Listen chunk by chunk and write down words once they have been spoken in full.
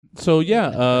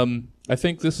I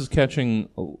think this is catching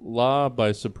La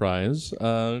by surprise.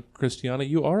 Christiana,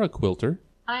 you are a quilter.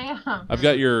 I am. I've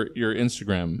got your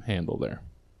Instagram handle there.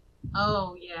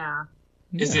 Oh, yeah.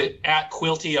 Is it at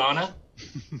Quiltiana?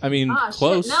 I mean,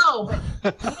 close. Shit, no,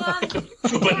 but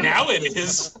But now it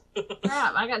is.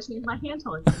 crap, I gotta change my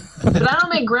handle again. But I don't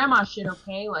make grandma shit,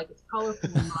 okay? Like, it's colorful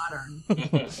and modern.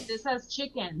 This has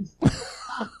chickens.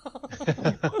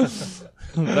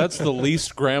 That's the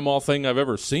least grandma thing I've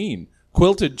ever seen.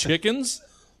 Quilted chickens?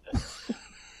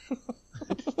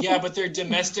 Yeah, but they're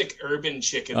domestic urban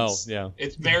chickens. Oh, yeah.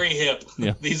 It's very hip.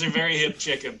 Yeah. These are very hip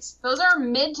chickens. Those are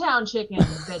Midtown chickens,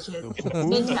 bitches.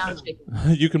 Midtown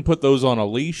chickens. You can put those on a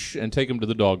leash and take them to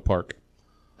the dog park.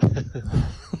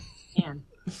 Man.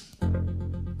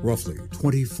 Roughly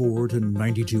 24 to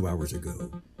 92 hours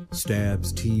ago,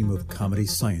 Stab's team of comedy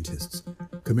scientists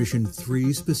commissioned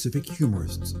 3 specific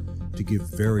humorists to give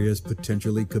various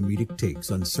potentially comedic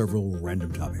takes on several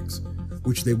random topics,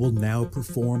 which they will now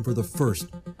perform for the first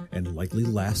and likely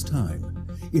last time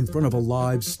in front of a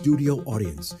live studio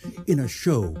audience in a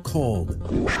show called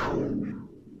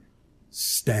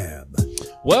Stab.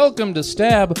 Welcome to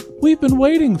Stab. We've been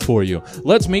waiting for you.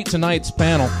 Let's meet tonight's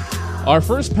panel. Our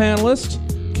first panelist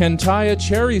can tie a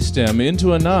cherry stem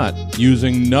into a knot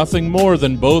using nothing more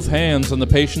than both hands and the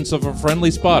patience of a friendly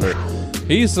spotter.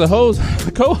 He's the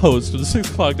co-host of the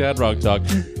 6 O'Clock Dad Rock Talk.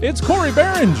 It's Corey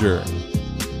Behringer.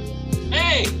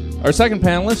 Hey! Our second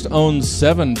panelist owns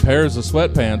 7 pairs of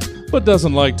sweatpants, but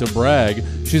doesn't like to brag.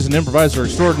 She's an improviser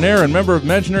extraordinaire and member of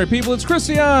Imaginary People. It's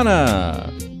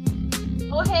Christiana.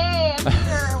 Oh, hey, I'm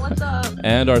here. What's up?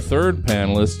 And our third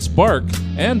panelist, Spark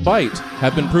and Bite,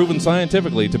 have been proven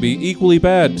scientifically to be equally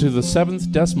bad to the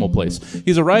 7th decimal place.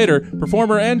 He's a writer,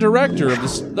 performer, and director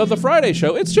of the Friday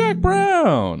Show. It's Jack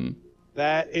Brown.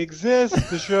 That exists.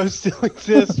 The show still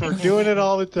exists. We're doing it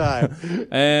all the time.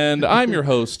 And I'm your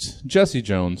host, Jesse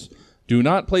Jones. Do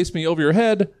not place me over your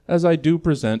head, as I do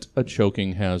present a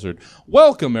choking hazard.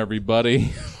 Welcome,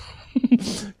 everybody.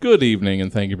 Good evening,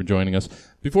 and thank you for joining us.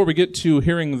 Before we get to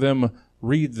hearing them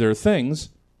read their things,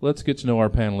 let's get to know our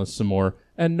panelists some more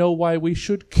and know why we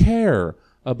should care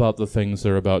about the things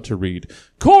they're about to read.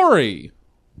 Corey,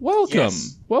 welcome.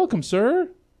 Yes. Welcome, sir.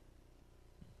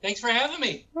 Thanks for having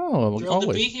me. Oh, Thrilled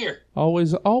to be here.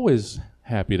 Always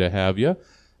happy to have you,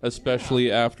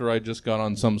 especially after I just got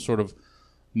on some sort of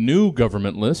new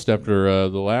government list after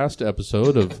the last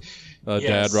episode of Yes.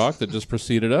 Dad Rock that just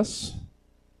preceded us.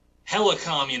 Hella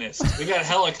communist. We got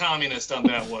hella communist on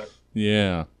that one.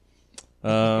 Yeah.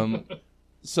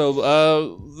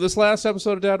 So this last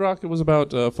episode of Dad Rock, it was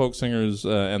about folk singers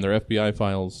and their FBI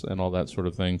files and all that sort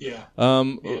of thing. Yeah.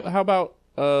 How about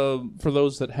for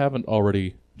those that haven't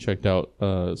already checked out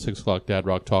 6 O'Clock Dad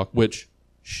Rock Talk, which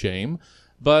shame,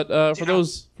 but for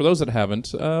those that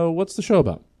haven't, what's the show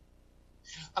about?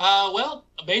 Well,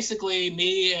 basically,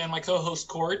 me and my co-host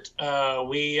Court,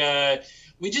 we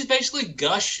just basically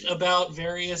gush about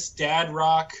various dad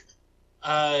rock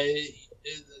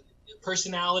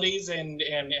personalities and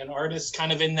artists,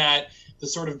 kind of in the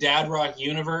sort of dad rock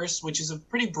universe, which is a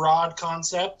pretty broad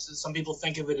concept. Some people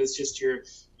think of it as just your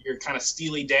kind of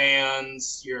Steely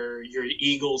Dan's, your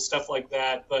Eagles, stuff like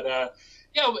that. But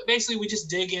basically, we just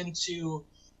dig into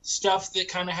stuff that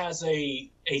kind of has a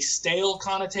stale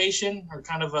connotation or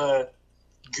kind of a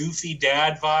goofy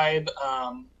dad vibe,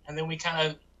 and then we kind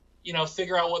of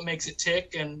figure out what makes it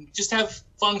tick and just have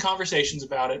fun conversations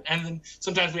about it. And then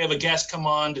sometimes we have a guest come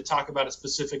on to talk about a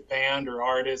specific band or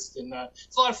artist, and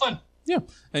it's a lot of fun. Yeah,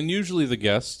 and usually the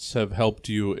guests have helped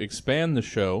you expand the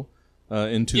show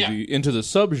into the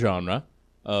subgenre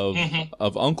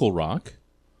of Uncle Rock.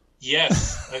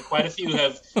 Yes, quite a few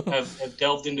have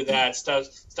delved into that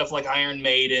stuff like Iron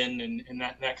Maiden and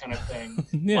that kind of thing.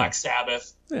 Yeah. Black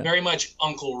Sabbath, very much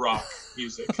Uncle Rock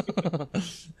music.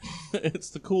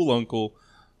 It's the cool uncle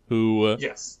who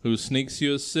who sneaks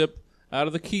you a sip out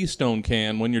of the Keystone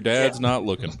can when your dad's not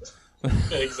looking.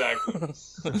 Exactly.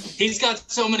 He's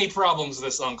got so many problems,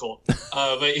 this uncle,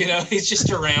 but he's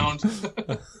just around.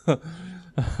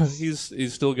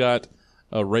 He's still got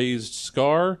a raised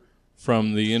scar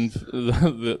from the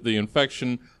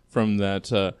infection from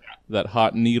that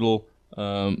hot needle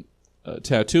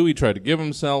tattoo he tried to give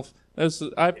himself.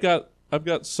 I've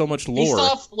got so much lore. He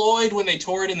saw Floyd when they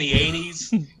toured in the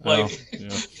 80s.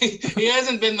 He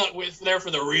hasn't been there for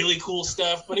the really cool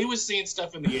stuff, but he was seeing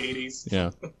stuff in the 80s.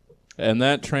 Yeah, and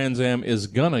that Trans Am is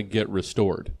gonna get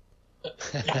restored.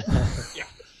 Yeah.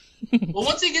 Well,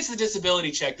 once he gets the disability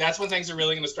check, that's when things are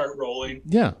really going to start rolling.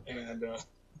 Yeah. And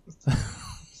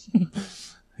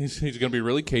he's going to be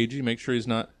really cagey. Make sure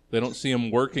they don't see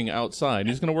him working outside.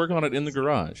 He's going to work on it in the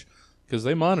garage because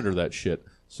they monitor that shit.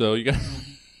 So you got.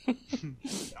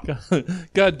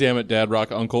 God damn it, Dad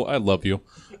Rock Uncle, I love you.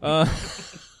 Yeah,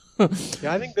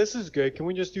 I think this is good. Can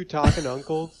we just do Talking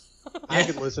Uncles? I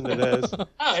can listen to this. Oh,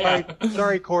 yeah.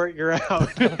 Sorry, Court, you're out.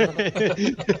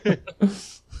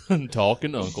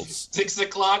 Talking Uncles. 6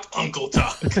 o'clock, Uncle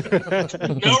Talk.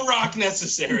 No rock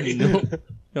necessary.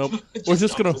 Nope. We're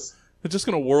just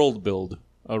gonna world build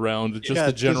around just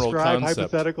the general describe concept.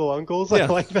 hypothetical uncles. Yeah. I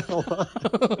like that a lot.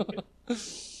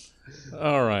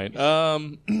 All right.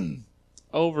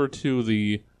 Over to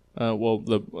the I was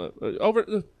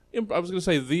going to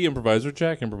say the improviser.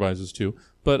 Jack improvises too,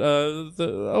 but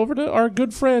over to our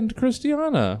good friend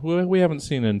Christiana, who we haven't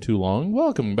seen in too long.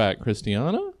 Welcome back,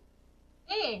 Christiana.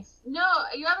 Thanks. No,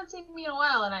 you haven't seen me in a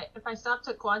while, and if I stop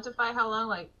to quantify how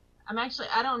long,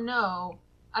 I don't know.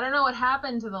 I don't know what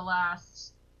happened to the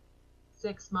last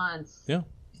 6 months. Yeah.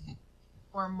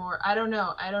 Or more. I don't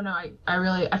know.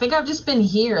 I think I've just been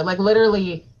here, like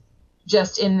literally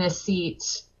just in this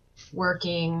seat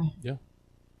working. Yeah.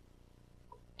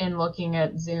 And looking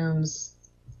at Zooms.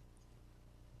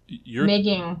 You're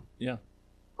making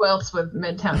quilts with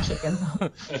Midtown chickens.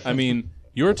 I mean,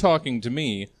 you're talking to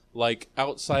me like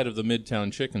outside of the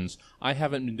Midtown chickens. I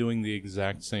haven't been doing the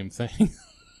exact same thing.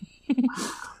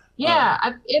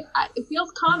 Yeah, it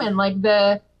feels common. Like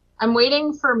I'm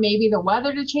waiting for maybe the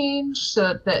weather to change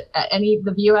so that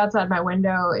the view outside my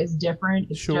window is different.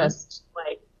 It's just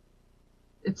like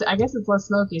I guess it's less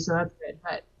smoky, so that's good.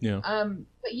 But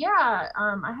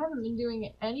I haven't been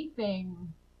doing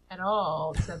anything at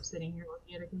all except sitting here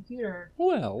looking at a computer.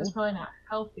 Well, it's probably not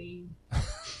healthy.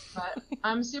 But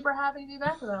I'm super happy to be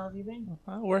back with all of you. Thank you.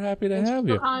 We're happy to Thanks have for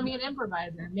you. calling me an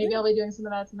improviser. Maybe I'll be doing some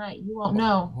of that tonight. You won't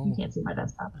know. You can't see my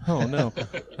desktop. Oh no.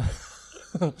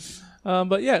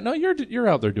 But yeah, no, you're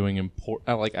out there doing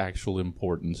like actual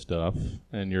important stuff,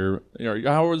 and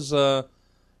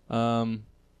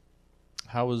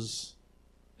how was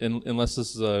unless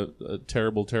this is a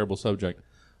terrible subject,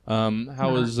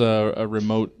 how is a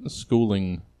remote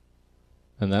schooling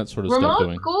and that sort of stuff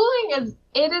doing? Remote schooling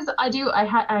I do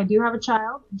have a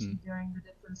child, and she's doing the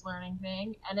distance learning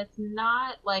thing, and it's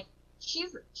not like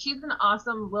she's an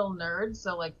awesome little nerd,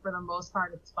 so like for the most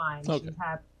part it's fine. Okay. She's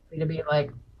happy to be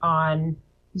like on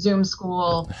Zoom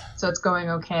school, so it's going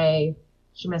okay.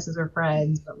 She misses her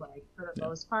friends, but like for the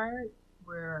most part,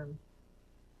 we're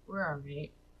all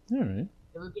right. All right.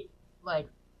 It would be like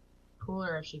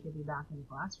cooler if she could be back in the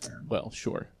classroom. Well,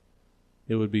 sure.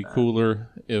 It would be cooler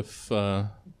if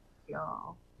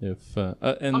Y'all.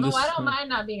 and Although I don't mind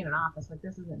not being in an office, like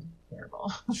this isn't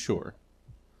terrible. Sure.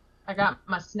 I got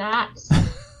my snacks.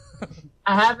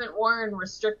 I haven't worn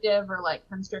restrictive or like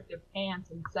constrictive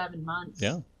pants in 7 months.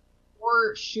 Yeah.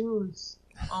 Or shoes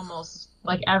almost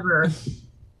like ever.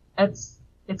 It's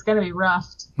gonna be rough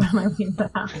when I leave the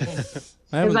house.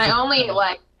 Because I only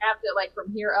like have to like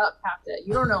from here up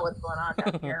you don't know what's going on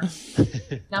down here.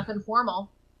 Nothing formal.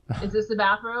 Is this a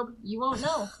bathrobe? You won't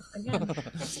know. Again.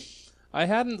 I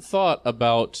hadn't thought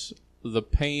about the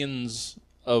pains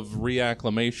of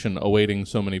reacclimation awaiting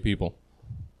so many people.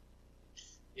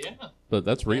 Yeah. But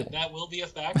that's real. That will be a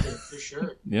factor for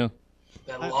sure. Yeah.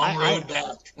 That long road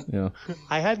back. Yeah.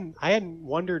 I hadn't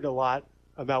wondered a lot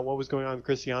about what was going on with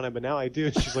Christiana, but now I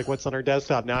do. She's like, what's on her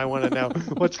desktop? Now I want to know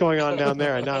what's going on down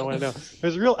there, and now I want to know.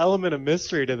 There's a real element of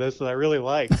mystery to this that I really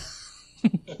like.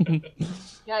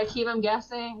 Yeah, I keep them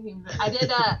guessing. I did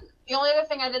the only other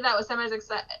thing I did that was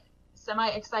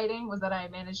semi-exciting was that I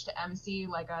managed to MC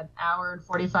like an hour and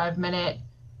 45-minute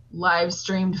live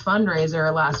streamed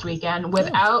fundraiser last weekend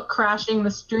without crashing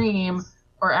the stream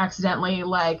or accidentally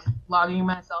like logging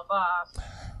myself off.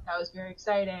 That was very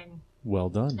exciting. Well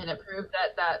done. And it proved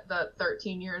that the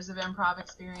 13 years of improv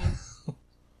experience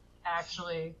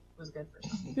actually was good for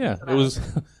something. Yeah, So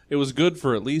it was good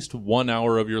for at least 1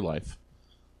 hour of your life.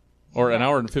 Or an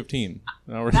hour and 15.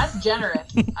 That's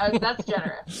generous. That's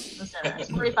generous. That's generous.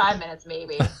 45 minutes,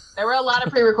 maybe. There were a lot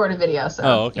of pre-recorded videos. So,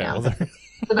 oh, okay. You know, Well,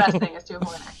 the best thing is to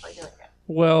avoid actually doing it.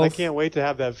 well, I can't wait to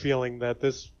have that feeling that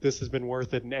this has been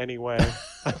worth it in any way.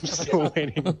 I'm still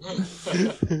waiting.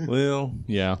 well,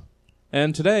 yeah.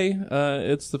 And today,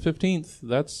 it's the 15th.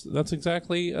 That's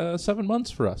exactly 7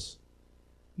 months for us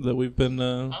that we've been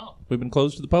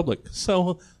closed to the public.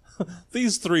 So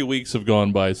these 3 weeks have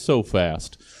gone by so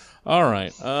fast. All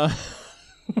right.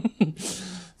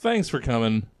 Thanks for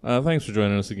coming. Thanks for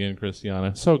joining us again,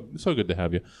 Christiana. So good to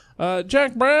have you.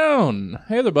 Jack Brown.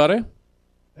 Hey there, buddy.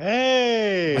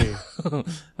 Hey.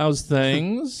 How's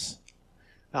things?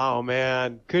 Oh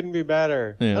man, couldn't be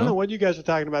better. Yeah. I don't know what you guys are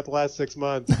talking about the last 6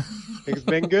 months. It's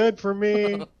been good for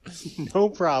me. No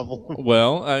problem.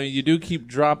 Well, you do keep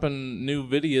dropping new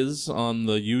videos on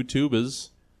the YouTubers.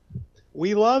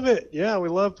 We love it. Yeah, we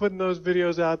love putting those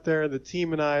videos out there. The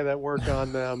team and I that work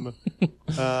on them.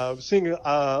 Seeing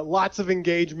lots of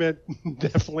engagement.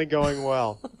 Definitely going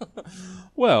well.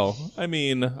 Well, I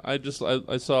mean, I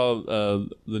saw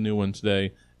the new one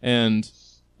today, and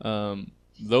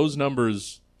those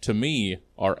numbers to me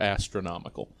are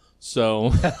astronomical.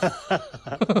 So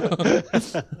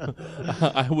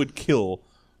I would kill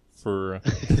for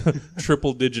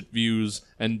triple-digit views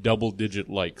and double-digit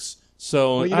likes.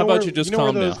 So Well, how about you just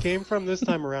calm where down? those came from this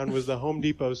time around was the Home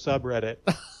Depot subreddit.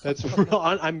 That's real,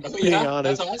 I'm being Yeah,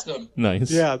 honest. that's awesome. Nice.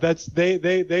 Yeah,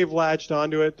 they've latched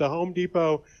onto it. The Home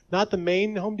Depot, not the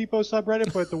main Home Depot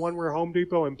subreddit, but the one where Home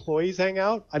Depot employees hang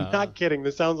out. I'm not kidding.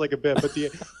 This sounds like a bit, but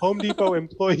the Home Depot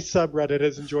employee subreddit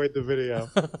has enjoyed the video.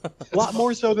 A lot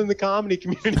more so than the comedy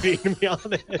community, to be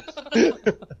honest.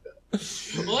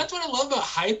 Well, that's what I love about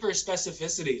hyper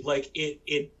specificity. Like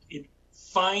it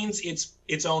finds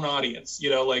its own audience. You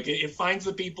know, like it finds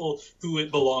the people who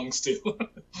it belongs to.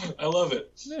 I love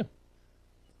it. Yeah.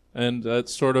 And that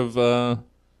sort of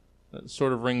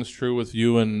rings true with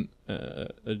you and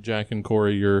Jack and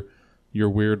Corey. Your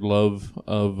weird love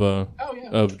of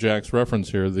of Jack's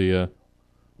reference here.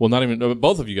 Well, not even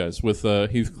both of you guys with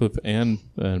Heathcliff and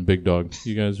Big Dog.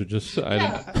 You guys are just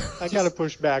I got to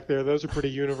push back there. Those are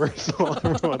pretty universal.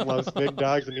 Everyone loves Big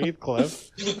Dogs and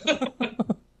Heathcliff.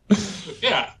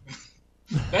 Yeah,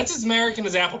 that's as American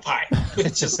as apple pie.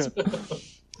 It's just.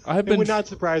 I've It been would not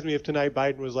surprise me if tonight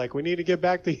Biden was like, "We need to get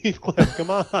back to Heathcliff. Come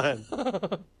on."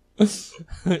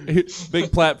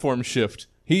 big platform shift.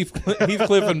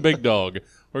 Heathcliff and Big Dog.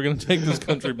 We're gonna take this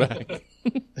country back.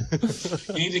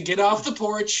 You need to get off the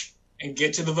porch and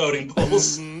get to the voting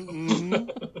polls.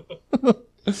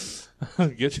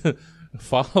 Get you,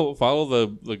 follow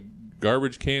the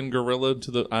garbage can gorilla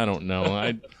to the. I don't know.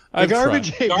 The I've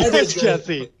garbage tried. ape. Yes,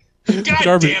 Jesse. God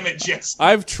Garbage. damn it, Jess.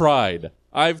 I've tried.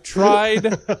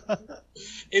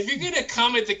 If you're gonna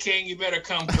come at the king, you better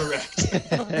come correct.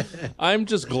 I'm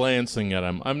just glancing at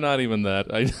him. I'm not even that.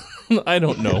 I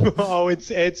don't know. Oh, it's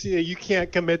you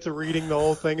can't commit to reading the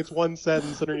whole thing. It's one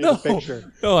sentence underneath the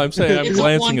picture. No, I'm saying I'm It's a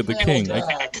glancing at the one-panel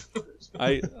king.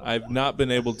 tag. I've not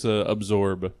been able to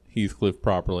absorb Heathcliff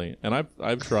properly, and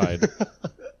I've tried.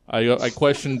 I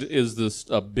questioned: is this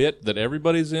a bit that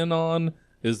everybody's in on?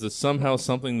 Is this somehow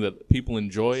something that people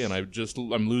enjoy, and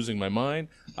I'm losing my mind?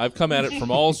 I've come at it from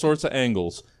all sorts of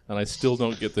angles, and I still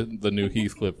don't get the new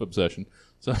Heathcliff obsession.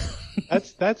 So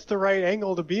That's the right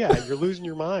angle to be at. You're losing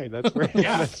your mind. That's right.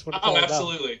 Yeah. That's what it's all about.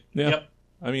 Absolutely. yeah, Yep.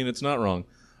 I mean it's not wrong.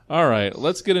 All right,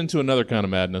 let's get into another kind of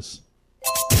madness.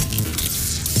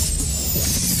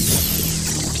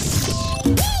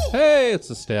 Hey, it's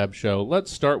a stab show.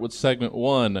 Let's start with segment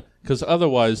 1, because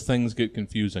otherwise things get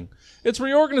confusing. It's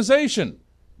reorganization.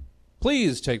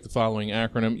 Please take the following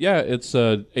acronym. Yeah, it's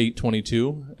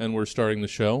 822, and we're starting the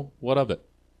show. What of it?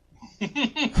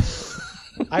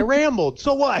 I rambled.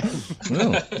 So what?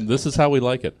 No, this is how we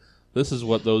like it. This is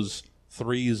what those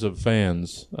threes of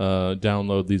fans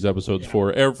download these episodes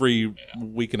for every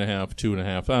week and a half, 2.5.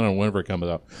 I don't know, whenever it comes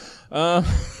out. All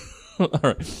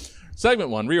right. Segment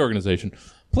 1, reorganization.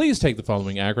 Please take the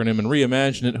following acronym and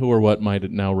reimagine it. Who or what might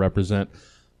it now represent?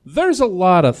 There's a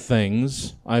lot of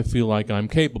things I feel like I'm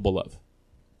capable of.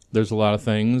 There's a lot of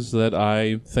things that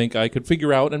I think I could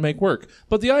figure out and make work.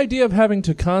 But the idea of having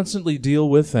to constantly deal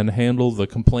with and handle the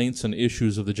complaints and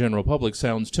issues of the general public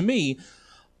sounds to me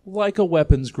like a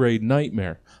weapons-grade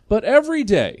nightmare. But every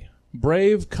day,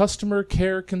 brave customer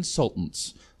care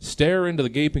consultants stare into the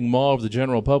gaping maw of the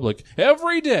general public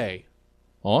every day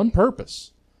on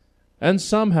purpose and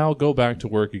somehow go back to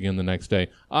work again the next day.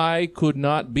 I could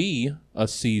not be a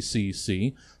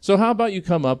CCC, so how about you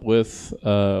come up with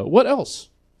what else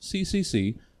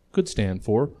CCC could stand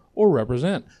for or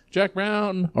represent? Jack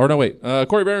Brown, or no wait,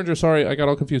 Corey Behringer, sorry, I got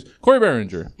all confused. Corey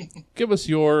Behringer, give us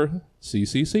your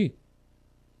CCC.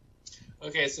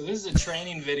 Okay, so this is a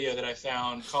training video that I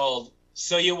found called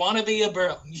 "So You Want to Be a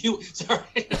Bird?" Sorry,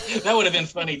 that would have been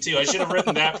funny too. I should have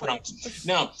written that prompt.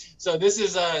 No, so this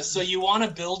is "So You Want to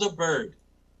Build a Bird?"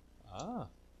 Ah.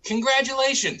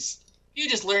 Congratulations, you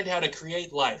just learned how to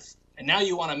create life, and now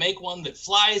you want to make one that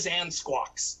flies and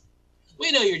squawks.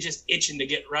 We know you're just itching to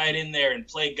get right in there and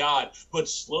play God, but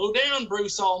slow down,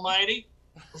 Bruce Almighty.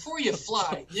 Before you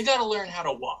fly, you got to learn how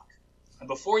to walk. And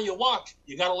before you walk,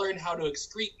 you got to learn how to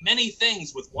excrete many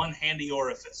things with one handy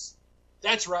orifice.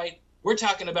 That's right. We're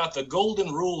talking about the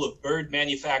golden rule of bird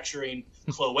manufacturing,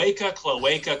 cloaca,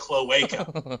 cloaca,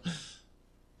 cloaca.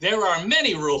 There are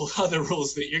many other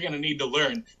rules that you're going to need to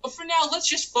learn. But for now, let's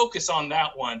just focus on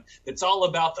that one that's all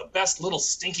about the best little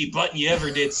stinky button you ever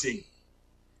did see.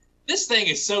 This thing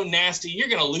is so nasty, you're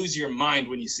going to lose your mind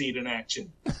when you see it in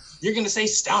action. You're going to say,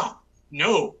 stop.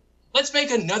 No. Let's make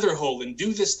another hole and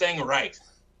do this thing right.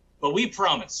 But we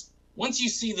promise, once you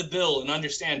see the bill and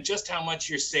understand just how much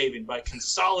you're saving by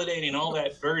consolidating all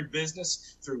that bird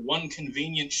business through one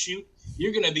convenient chute,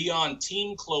 you're going to be on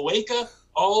Team Cloaca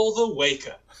all the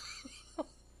wake-up.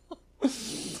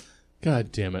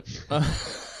 God damn it.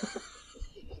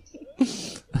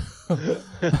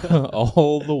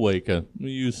 All the wake-up.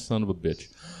 You son of a bitch.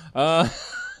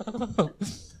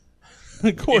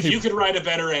 Corey, if you could write a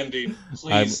better ending,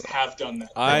 please have done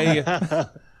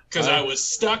that. Because I was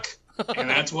stuck, and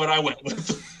that's what I went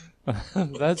with.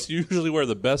 That's usually where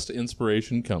the best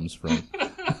inspiration comes from.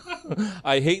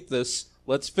 I hate this.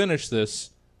 Let's finish this.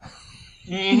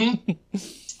 Mm-hmm.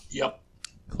 Yep.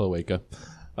 Cloaca.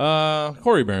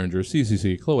 Corey Behringer,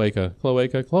 CCC,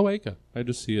 Cloaca. I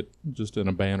just see it just in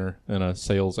a banner in a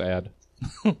sales ad.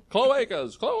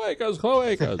 Cloacas.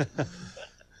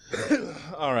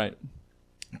 All right.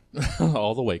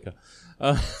 All the Waka.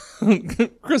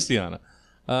 Christiana,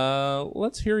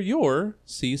 let's hear your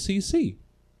CCC.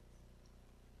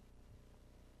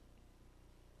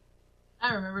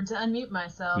 I remembered to unmute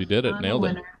myself. You did it. I'm Nailed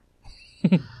a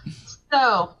it.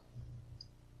 So,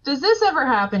 does this ever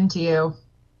happen to you?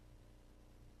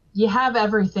 You have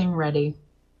everything ready.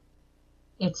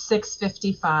 It's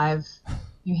 6:55.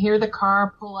 You hear the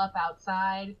car pull up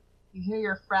outside. You hear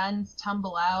your friends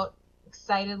tumble out,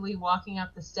 excitedly walking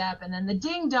up the step, and then the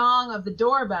ding-dong of the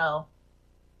doorbell.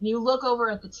 And you look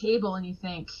over at the table and you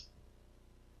think,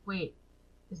 wait,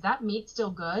 is that meat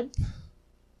still good?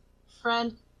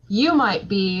 Friend, you might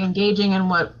be engaging in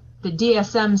what the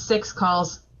DSM-6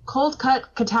 calls cold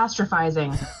cut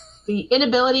catastrophizing, the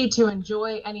inability to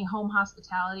enjoy any home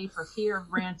hospitality for fear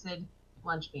of rancid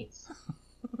lunch meats.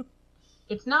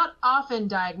 It's not often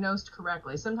diagnosed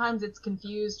correctly. Sometimes it's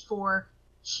confused for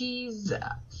cheese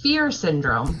fear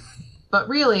syndrome. But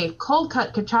really, cold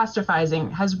cut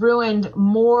catastrophizing has ruined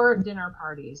more dinner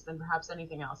parties than perhaps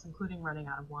anything else, including running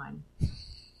out of wine.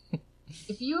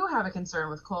 If you have a concern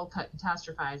with cold cut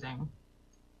catastrophizing,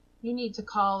 you need to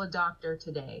call a doctor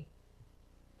today.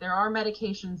 There are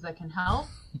medications that can help.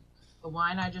 The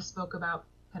wine I just spoke about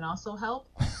can also help.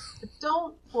 But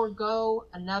don't forego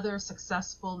another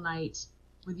successful night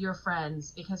with your friends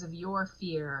because of your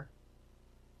fear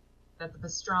that the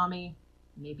pastrami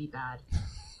may be bad.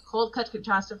 Cold cut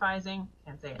catastrophizing,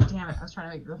 can't say it, damn it, I was trying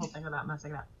to make the whole thing about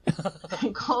messing it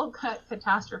up. Cold cut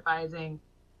catastrophizing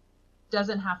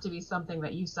doesn't have to be something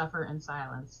that you suffer in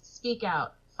silence. Speak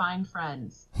out, find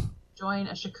friends, join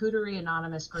a Charcuterie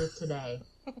Anonymous group today,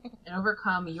 and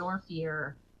overcome your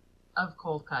fear of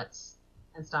cold cuts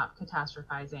and stop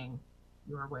catastrophizing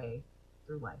your way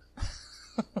through life.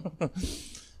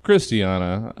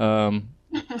 Christiana,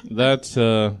 that's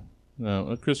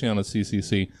Christiana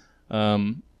CCC.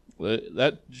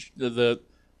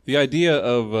 The idea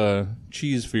of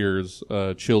cheese fears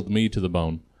chilled me to the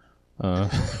bone. I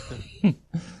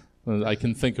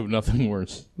can think of nothing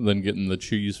worse than getting the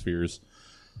cheese fears.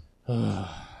 I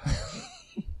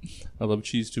love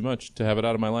cheese too much to have it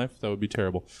out of my life. That would be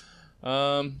terrible.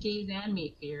 Cheese and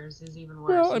meat fears is even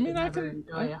worse. Well, I You mean, could I never can-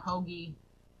 enjoy a hoagie.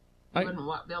 You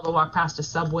wouldn't be able to walk past a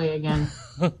Subway again.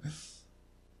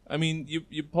 I mean, you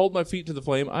hold my feet to the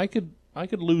flame. I could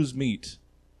lose meat.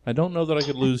 I don't know that I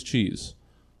could lose cheese.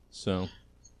 So,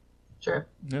 Sure,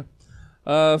 yeah.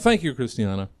 Thank you,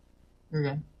 Christiana. you're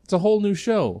good. It's a whole new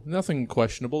show. Nothing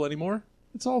questionable anymore.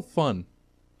 It's all fun.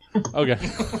 Okay.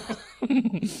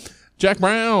 Jack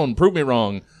Brown, prove me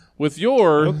wrong with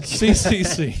your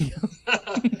CCC.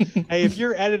 Hey, if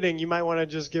you're editing, you might want to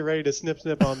just get ready to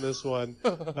snip on this one.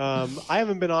 I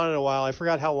haven't been on in a while. I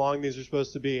forgot how long these are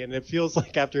supposed to be, and it feels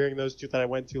like after hearing those two that I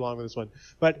went too long with this one.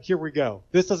 But here we go.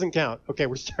 This doesn't count. Okay,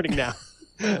 we're starting now.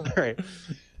 All right.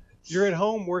 You're at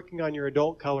home working on your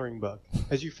adult coloring book.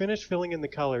 As you finish filling in the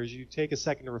colors, you take a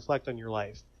second to reflect on your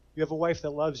life. You have a wife that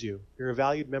loves you. You're a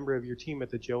valued member of your team at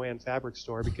the Joann Fabric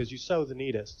Store because you sew the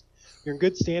neatest. You're in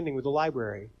good standing with the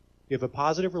library. You have a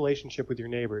positive relationship with your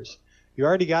neighbors. You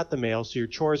already got the mail, so your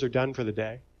chores are done for the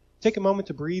day. Take a moment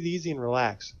to breathe easy and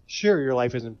relax. Sure, your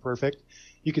life isn't perfect.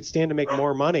 You could stand to make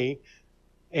more money,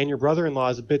 and your brother-in-law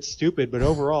is a bit stupid, but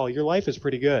overall, your life is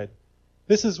pretty good.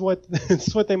 This is what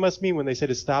they must mean when they say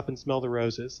to stop and smell the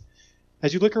roses.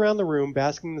 As you look around the room,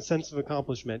 basking in the sense of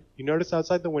accomplishment, you notice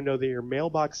outside the window that your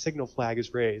mailbox signal flag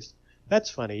is raised. That's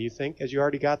funny, you think, as you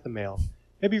already got the mail.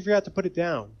 Maybe you forgot to put it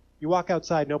down. You walk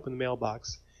outside and open the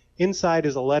mailbox. Inside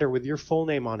is a letter with your full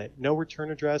name on it, no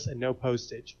return address and no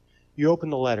postage. You open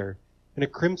the letter. In a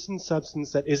crimson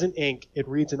substance that isn't ink, it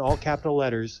reads in all capital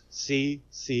letters, C,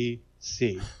 C,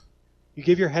 C. You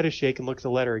give your head a shake and look at the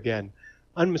letter again.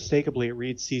 Unmistakably, it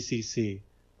reads CCC.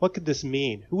 What could this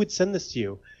mean? Who would send this to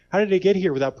you? How did it get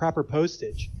here without proper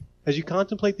postage? As you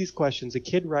contemplate these questions, a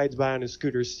kid rides by on his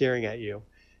scooter staring at you.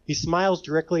 He smiles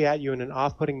directly at you in an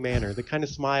off-putting manner, the kind of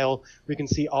smile where you can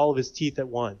see all of his teeth at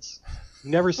once.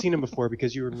 You've never seen him before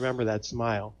because you remember that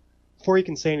smile. Before you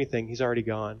can say anything, he's already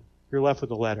gone. You're left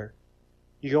with a letter.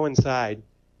 You go inside.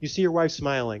 You see your wife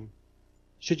smiling.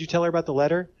 Should you tell her about the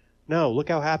letter? No, look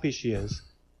how happy she is.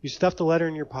 You stuff the letter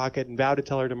in your pocket and vow to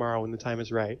tell her tomorrow when the time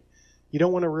is right. You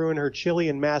don't want to ruin her chili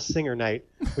and Masked Singer night,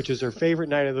 which is her favorite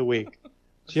night of the week.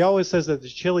 She always says that the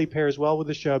chili pairs well with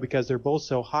the show because they're both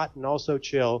so hot and also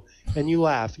chill, and you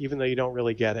laugh, even though you don't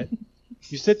really get it.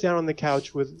 You sit down on the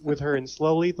couch with her, and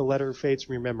slowly the letter fades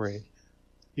from your memory.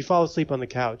 You fall asleep on the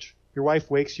couch. Your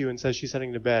wife wakes you and says she's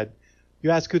heading to bed. You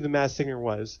ask who the Masked Singer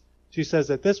was. She says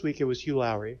that this week it was Hugh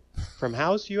Lowry. From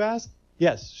House, you ask?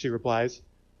 Yes, she replies.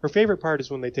 Her favorite part is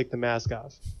when they take the mask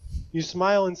off. You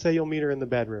smile and say you'll meet her in the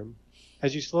bedroom.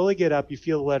 As you slowly get up, you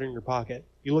feel the letter in your pocket.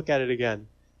 You look at it again.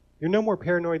 You're no more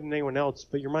paranoid than anyone else,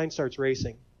 but your mind starts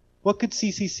racing. What could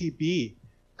CCC be?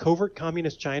 Covert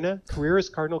Communist China?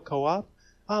 Careerist Cardinal Co-op?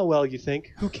 Ah, well, you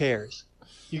think. Who cares?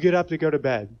 You get up to go to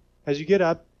bed. As you get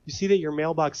up, you see that your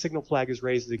mailbox signal flag is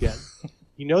raised again.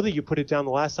 You know that you put it down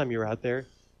the last time you were out there.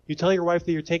 You tell your wife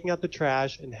that you're taking out the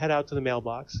trash and head out to the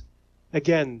mailbox.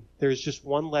 Again, there's just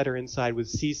one letter inside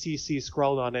with CCC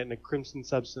scrawled on it in a crimson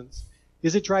substance.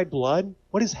 Is it dried blood?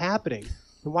 What is happening?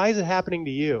 And why is it happening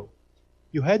to you?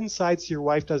 You head inside so your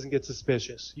wife doesn't get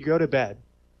suspicious. You go to bed.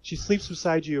 She sleeps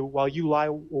beside you while you lie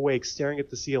awake staring at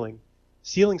the ceiling.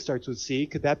 Ceiling starts with C.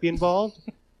 Could that be involved?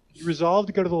 You resolve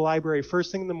to go to the library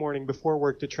first thing in the morning before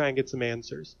work to try and get some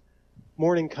answers.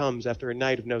 Morning comes after a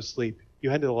night of no sleep. You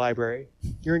head to the library.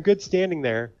 You're in good standing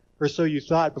there, or so you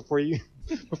thought before you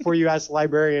ask the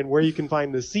librarian where you can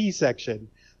find the C section.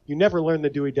 You never learn the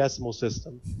Dewey Decimal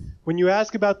System. When you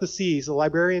ask about the C's, the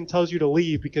librarian tells you to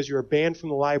leave because you are banned from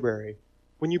the library.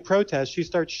 When you protest, she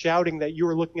starts shouting that you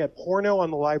are looking at porno on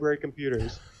the library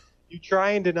computers. You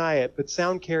try and deny it, but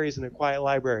sound carries in a quiet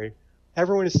library.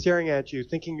 Everyone is staring at you,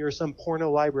 thinking you're some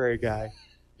porno library guy.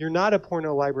 You're not a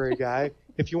porno library guy.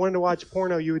 If you wanted to watch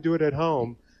porno, you would do it at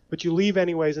home. But you leave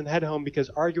anyways and head home because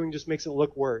arguing just makes it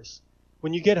look worse.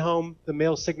 When you get home, the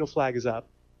mail signal flag is up.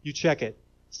 You check it.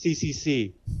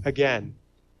 CCC. Again.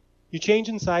 You change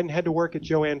inside and head to work at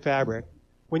Jo-Ann Fabric.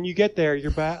 When you get there,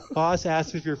 your boss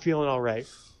asks if you're feeling all right.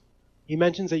 He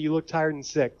mentions that you look tired and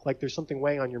sick, like there's something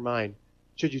weighing on your mind.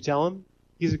 Should you tell him?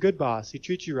 He's a good boss. He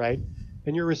treats you right,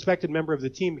 and you're a respected member of the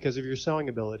team because of your sewing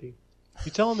ability.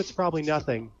 You tell him it's probably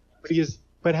nothing,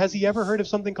 but has he ever heard of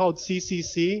something called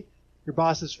CCC? Your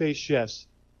boss's face shifts.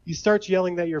 He starts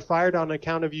yelling that you're fired on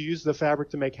account of you used the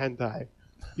fabric to make hentai.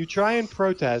 You try and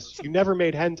protest. You never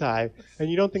made hentai, and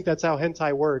you don't think that's how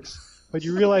hentai works. But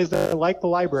you realize that, like the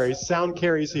library, sound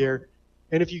carries here,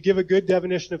 and if you give a good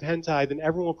definition of hentai, then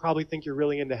everyone will probably think you're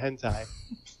really into hentai.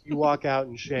 You walk out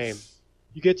in shame.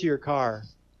 You get to your car.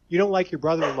 You don't like your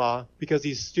brother-in-law because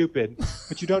he's stupid,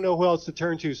 but you don't know who else to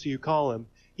turn to, so you call him.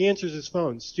 He answers his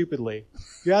phone, stupidly.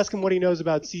 You ask him what he knows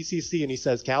about CCC, and he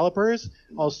says, calipers?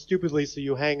 All stupidly, so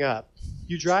you hang up.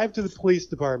 You drive to the police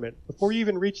department. Before you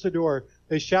even reach the door,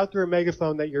 they shout through a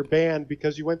megaphone that you're banned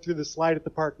because you went through the slide at the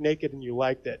park naked and you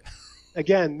liked it.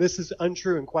 Again, this is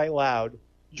untrue and quite loud.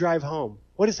 You drive home.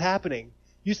 What is happening?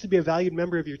 You used to be a valued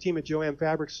member of your team at Jo-Ann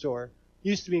Fabric Store.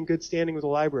 You used to be in good standing with the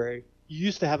library. You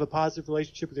used to have a positive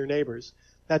relationship with your neighbors.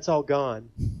 That's all gone.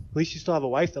 At least you still have a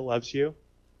wife that loves you.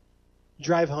 You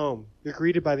drive home. You're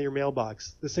greeted by your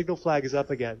mailbox. The signal flag is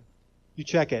up again. You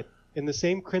check it. In the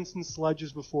same crimson sludge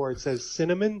as before, it says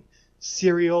Cinnamon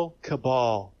Cereal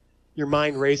Cabal. Your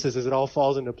mind races as it all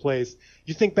falls into place.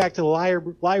 You think back to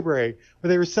the library where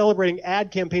they were celebrating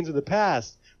ad campaigns of the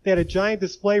past. They had a giant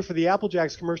display for the Apple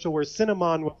Jacks commercial where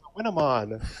cinnamon was a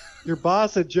Winamon. Your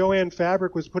boss at Jo-Ann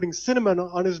Fabric was putting cinnamon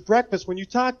on his breakfast when you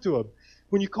talked to him.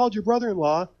 When you called your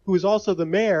brother-in-law, who is also the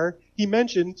mayor, he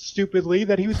mentioned, stupidly,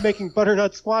 that he was making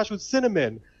butternut squash with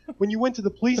cinnamon. When you went to the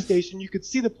police station, you could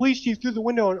see the police chief through the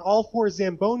window on all fours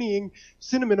zamboniing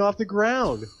cinnamon off the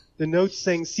ground. The notes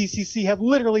saying CCC have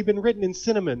literally been written in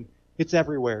cinnamon. It's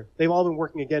everywhere. They've all been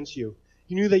working against you.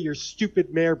 You knew that your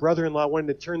stupid mayor brother-in-law wanted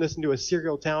to turn this into a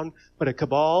cereal town, but a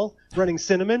cabal running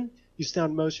cinnamon? You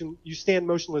stand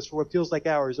motionless for what feels like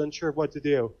hours, unsure of what to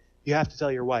do. You have to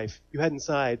tell your wife. You head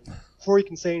inside. Before you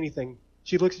can say anything,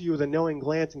 she looks at you with a knowing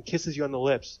glance and kisses you on the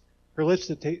lips. Her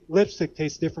lipstick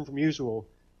tastes different from usual.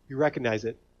 You recognize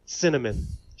it. Cinnamon.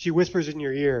 She whispers in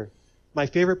your ear, "My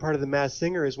favorite part of the Masked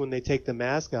Singer is when they take the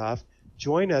mask off.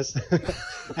 Join us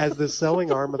as the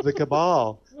sewing arm of the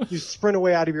cabal." You sprint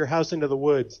away out of your house into the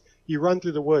woods. You run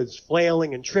through the woods,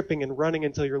 flailing and tripping and running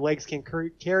until your legs can't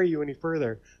carry you any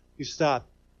further. You stop.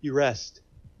 You rest.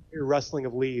 Your rustling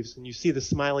of leaves, and you see the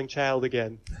smiling child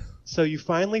again. "So you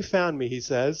finally found me," he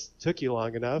says. "Took you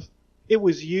long enough." "It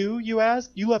was you, you ask?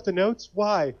 You left the notes?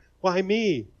 Why? Why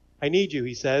me?" "I need you,"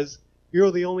 he says.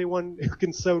 "You're the only one who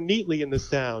can sew neatly in this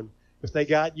town. If they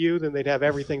got you, then they'd have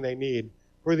everything they need.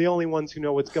 We're the only ones who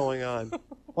know what's going on."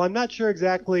 "Well, I'm not sure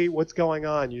exactly what's going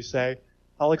on," you say.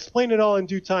 "I'll explain it all in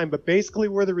due time, but basically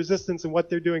we're the resistance and what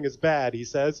they're doing is bad," he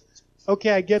says. "Okay,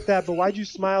 I get that, but why'd you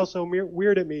smile so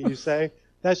weird at me," you say.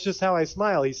 "That's just how I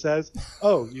smile," he says.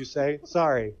 "Oh," you say.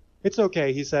 "Sorry." "It's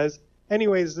okay," he says.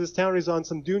 "Anyways, this town is on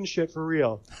some Dune shit for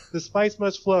real. The spice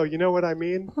must flow, you know what I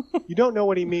mean?" You don't know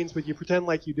what he means, but you pretend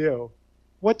like you do.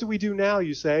 "What do we do now,"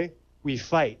 you say. "We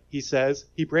fight," he says.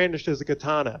 He brandishes a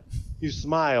katana. You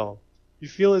smile. You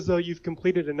feel as though you've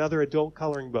completed another adult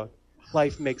coloring book.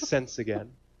 Life makes sense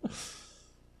again.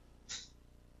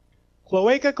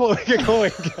 Cloaca, cloaca,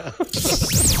 cloaca.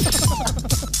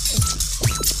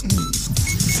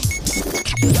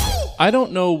 I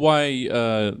don't know why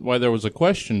there was a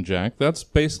question, Jack. That's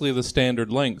basically the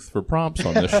standard length for prompts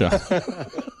on this show.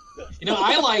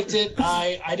 I liked it.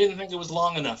 I didn't think it was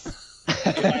long enough. I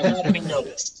hadn't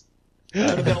noticed. It would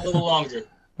have been a little longer.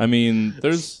 I mean,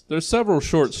 there's several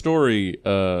short story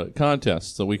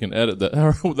contests that we can edit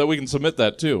that we can submit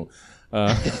that to.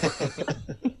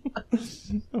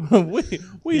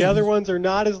 The other ones are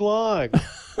not as long.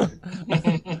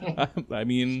 I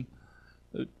mean,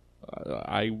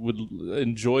 I would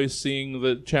enjoy seeing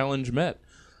the challenge met.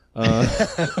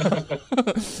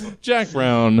 Jack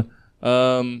Brown,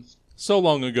 so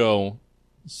long ago,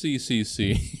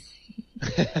 CCC.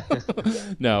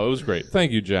 No, it was great.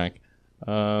 Thank you, Jack.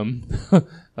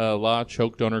 La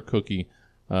choked on her cookie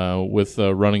with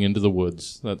running into the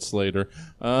woods. That's later.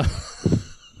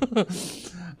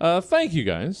 Thank you,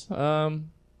 guys.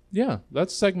 Yeah,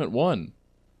 that's segment 1.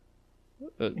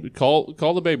 Call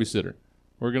the babysitter.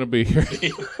 We're going to be here.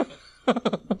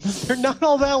 They're not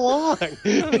all that long.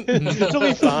 It'll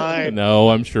be fine. No,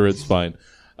 I'm sure it's fine.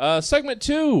 Segment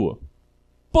 2.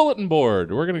 Bulletin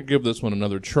board. We're going to give this one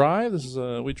another try. This is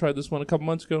we tried this one a couple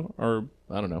months ago, or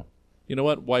I don't know. You know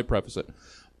what? Why preface it?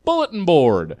 Bulletin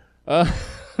board. Let's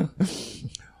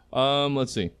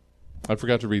see. I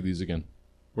forgot to read these again.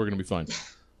 We're going to be fine.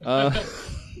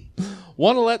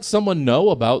 Want to let someone know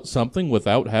about something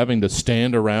without having to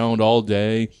stand around all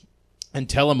day and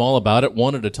tell them all about it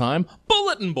one at a time?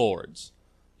 Bulletin boards.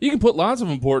 You can put lots of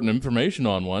important information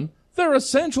on one. They're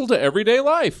essential to everyday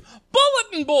life.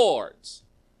 Bulletin boards.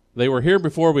 They were here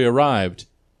before we arrived,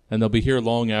 and they'll be here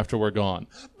long after we're gone.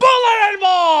 Bulletin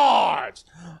boards!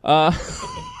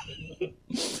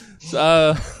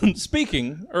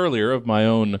 Speaking earlier of my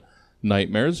own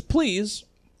nightmares, please,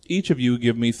 each of you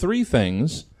give me 3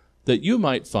 things that you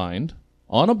might find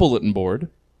on a bulletin board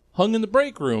hung in the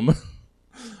break room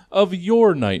of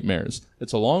your nightmares.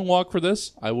 It's a long walk for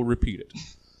this. I will repeat it.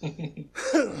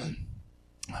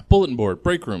 Bulletin board,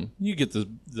 break room. You get the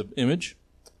image.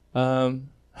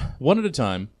 One at a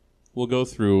time, we'll go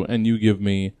through and you give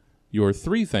me your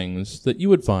 3 things that you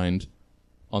would find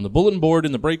on the bulletin board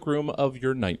in the break room of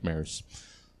your nightmares.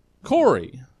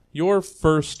 Corey, your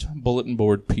first bulletin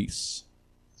board piece.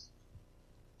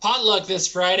 Potluck this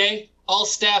Friday. All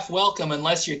staff welcome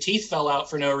unless your teeth fell out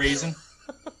for no reason.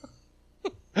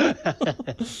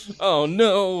 Oh,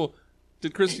 no.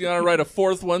 Did Christiana write a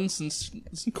 4th one since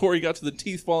Corey got to the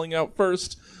teeth falling out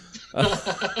first?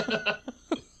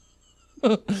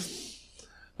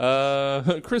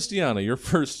 Christiana, your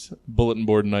first bulletin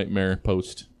board nightmare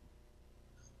post.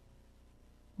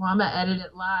 Well, I'm going to edit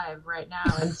it live right now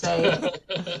and say,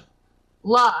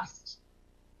 lost.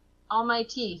 All my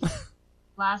teeth.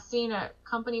 Last seen at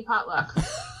company potluck.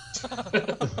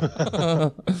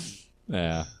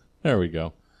 Yeah, there we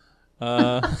go.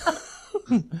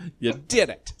 You did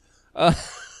it.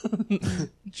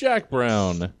 Jack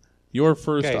Brown, your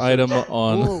first item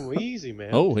on... Oh, easy, man.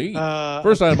 Oh,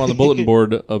 first item on the bulletin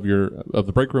board of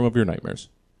the break room of your nightmares.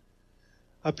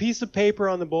 A piece of paper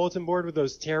on the bulletin board with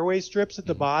those tearaway strips at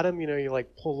the bottom. You know, you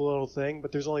like pull the little thing,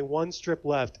 but there's only one strip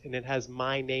left, and it has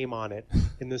my name on it.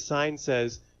 And the sign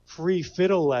says, "Free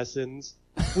fiddle lessons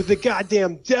with the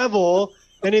goddamn devil,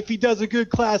 and if he does a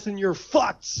good class, then you're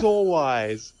fucked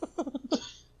soul-wise."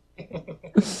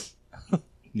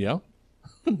 Yeah.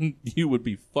 You would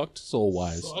be fucked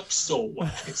soul-wise. Fucked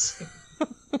soul-wise.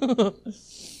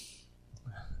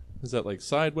 Is that like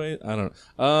sideways? I don't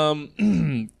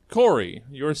know. Corey,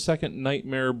 your second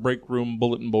nightmare break room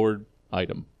bulletin board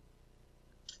item.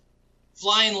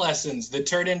 Flying lessons that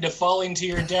turn into falling to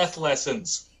your death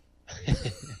lessons.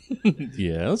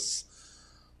 Yes.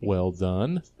 Well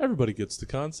done. Everybody gets the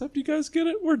concept. You guys get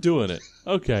it? We're doing it.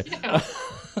 Okay.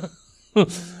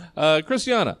 Yeah.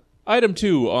 Christiana, item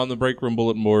 2 on the break room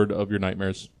bulletin board of your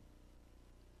nightmares.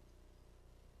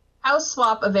 House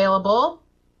swap available.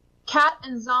 Cat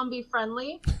and zombie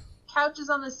friendly. Couches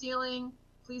on the ceiling.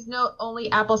 Please note only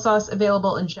applesauce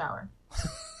available in shower.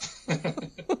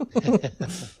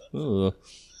 Ugh.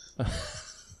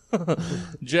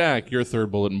 Jack, your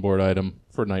third bulletin board item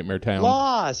for Nightmare Town.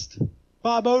 Lost.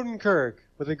 Bob Odenkirk,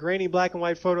 with a grainy black and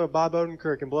white photo of Bob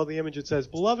Odenkirk, and below the image it says,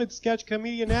 "Beloved sketch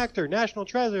comedian actor, national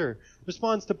treasure.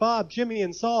 Responds to Bob, Jimmy,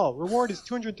 and Saul. Reward is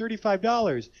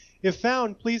 $235. If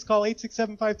found, please call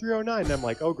 867-5309. And I'm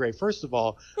like, oh, great. First of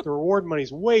all, the reward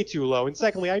money's way too low. And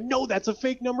secondly, I know that's a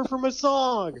fake number from a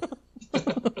song.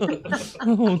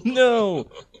 Oh,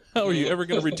 no. How are you ever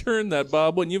going to return that,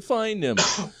 Bob, when you find him?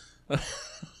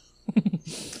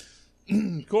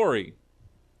 Corey,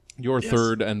 your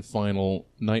third and final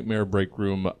Nightmare Break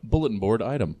Room bulletin board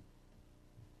item.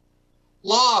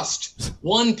 Lost.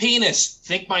 One penis.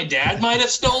 Think my dad might have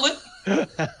stolen?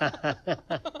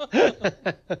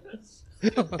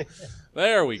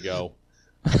 There we go.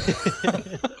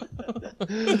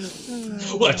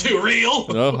 What, too real?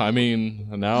 No, I mean,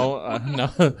 now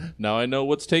I know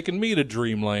what's taken me to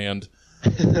Dreamland.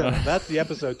 That's the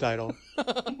episode title.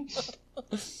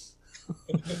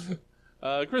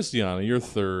 Christiana, your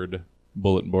third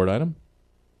bulletin board item.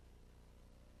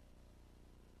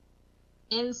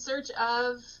 In search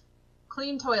of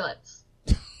clean toilets.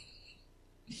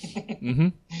 Mm-hmm.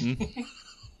 Mm-hmm.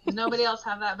 Does nobody else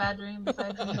have that bad dream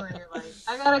besides me where you're like,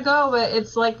 I gotta go, but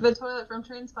it's like the toilet from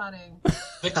Trainspotting?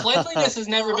 The cleanliness has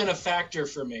never been a factor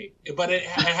for me, but it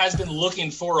has been looking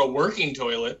for a working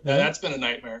toilet. That's been a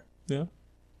nightmare. Yeah.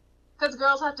 Because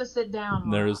girls have to sit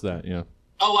down. There is that, yeah.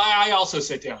 Oh, I also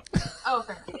sit down. Oh,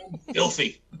 fair.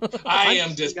 Filthy. I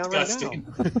am sitting down right disgusting.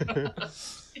 now.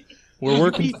 We're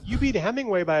working. You beat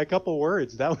Hemingway by a couple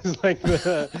words. That was like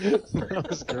that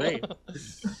was great.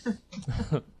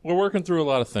 We're working through a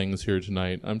lot of things here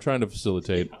tonight. I'm trying to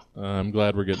facilitate. I'm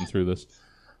glad we're getting through this.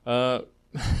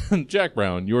 Jack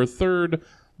Brown, your third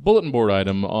bulletin board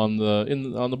item on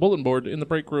the bulletin board in the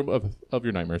break room of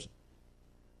your nightmares.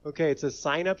 Okay, it's a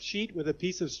sign-up sheet with a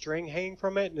piece of string hanging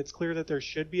from it, and it's clear that there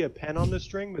should be a pen on the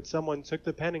string, but someone took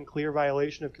the pen in clear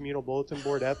violation of communal bulletin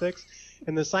board ethics.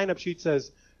 And the sign-up sheet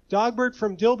says, "Dogbert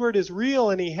from Dilbert is real,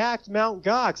 and he hacked Mt.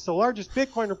 Gox, the largest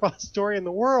Bitcoin repository in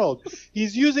the world.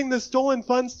 He's using the stolen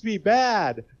funds to be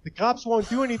bad. The cops won't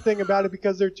do anything about it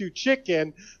because they're too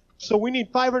chicken, so we need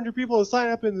 500 people to sign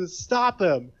up and to stop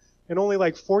him." And only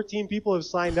like 14 people have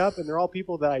signed up, and they're all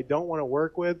people that I don't want to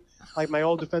work with, like my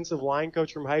old defensive line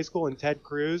coach from high school and Ted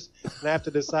Cruz. And I have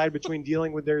to decide between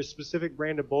dealing with their specific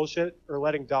brand of bullshit or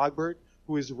letting Dogbert,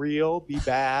 who is real, be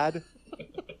bad.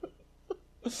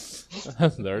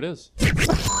 There it is.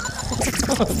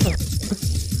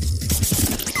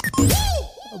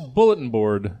 A bulletin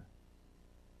board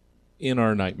in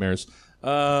our nightmares.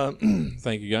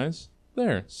 Thank you guys.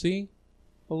 There, see?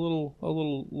 A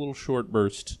little short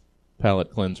burst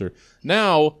palate cleanser.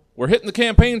 Now we're hitting the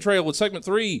campaign trail with segment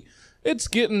 3. It's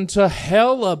getting to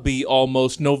hella be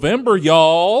almost November,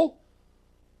 y'all.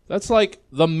 That's like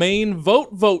the main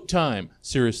vote time.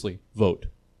 Seriously, vote.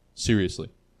 Seriously.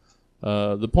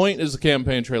 The point is the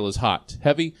campaign trail is hot,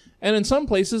 heavy, and in some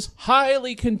places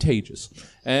highly contagious.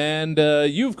 And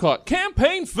you've caught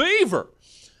campaign fever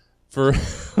for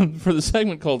the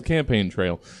segment called Campaign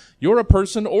Trail. You're a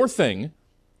person or thing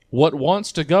what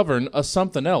wants to govern a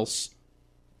something else.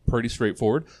 Pretty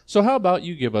straightforward. So how about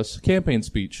you give us a campaign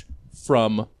speech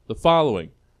from the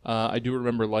following? I do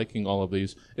remember liking all of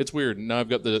these. It's weird. Now I've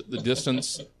got the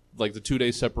distance, like the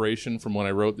 2-day separation from when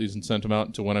I wrote these and sent them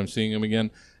out to when I'm seeing them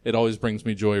again. It always brings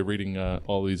me joy reading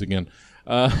all these again.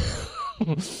 I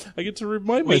get to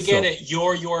remind myself. We get it.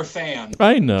 You're your fan.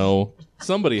 I know.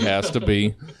 Somebody has to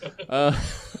be.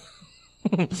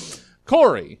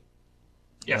 Corey.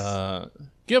 Yes.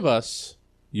 Give us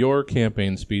your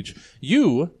campaign speech.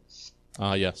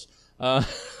 Yes.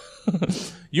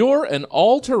 You're an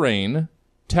all-terrain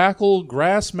tackle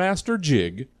Grassmaster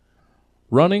Jig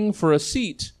running for a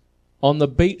seat on the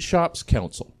Bait Shops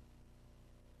Council.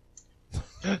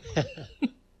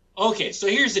 Okay, so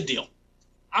here's the deal.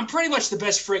 I'm pretty much the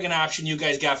best friggin' option you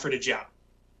guys got for the job.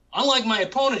 Unlike my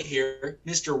opponent here,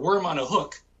 Mr. Worm on a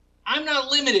Hook, I'm not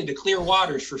limited to clear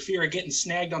waters for fear of getting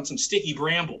snagged on some sticky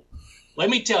bramble. Let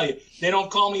me tell you, they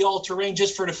don't call me all-terrain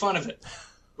just for the fun of it.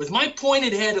 With my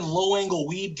pointed head and low-angle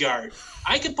weed guard,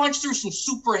 I could punch through some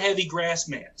super heavy grass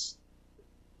mats.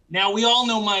 Now, we all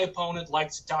know my opponent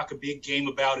likes to talk a big game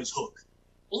about his hook.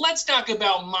 Well, let's talk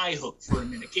about my hook for a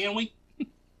minute, can we?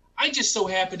 I just so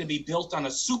happen to be built on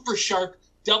a super sharp,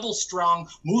 double-strong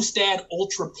Mustad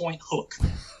Ultra Point hook.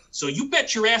 So you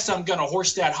bet your ass I'm going to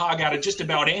horse that hog out of just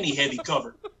about any heavy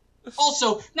cover.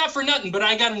 Also, not for nothing, but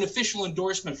I got an official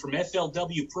endorsement from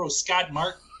FLW Pro Scott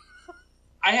Martin.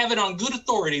 I have it on good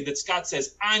authority that Scott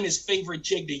says I'm his favorite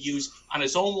jig to use on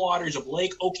his own waters of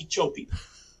Lake Okeechobee.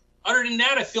 Other than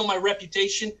that, I feel my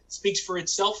reputation speaks for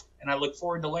itself, and I look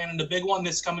forward to landing the big one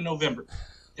this coming November.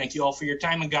 Thank you all for your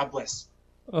time, and God bless.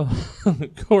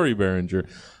 Corey Behringer,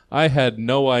 I had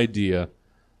no idea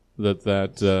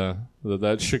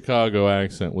that Chicago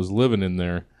accent was living in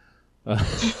there.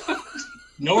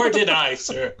 Nor did I,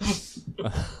 sir.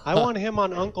 I want him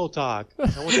on Uncle Talk. I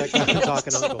want that guy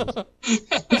talking uncles.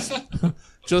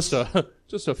 Just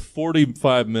a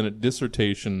 45-minute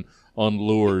dissertation on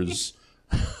lures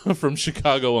from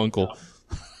Chicago Uncle.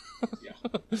 Yeah.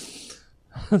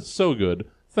 So good.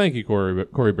 Thank you, Corey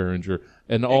Behringer.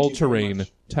 An all-terrain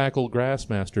tackle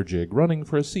Grassmaster jig running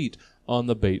for a seat on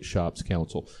the Bait Shops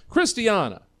Council.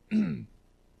 Christiana,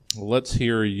 let's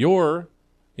hear your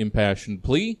impassioned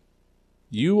plea.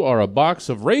 You are a box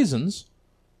of raisins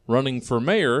running for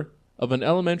mayor of an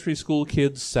elementary school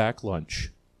kid's sack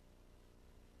lunch.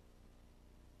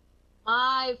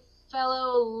 My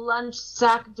fellow lunch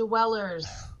sack dwellers,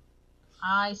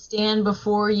 I stand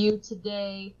before you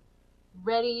today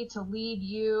ready to lead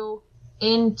you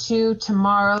into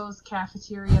tomorrow's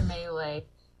cafeteria melee.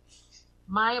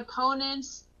 My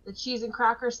opponents, the cheese and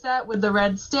cracker set with the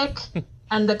red stick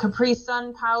and the Capri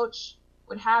Sun pouch,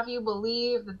 would have you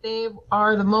believe that they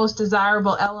are the most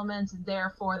desirable elements, and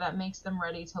therefore that makes them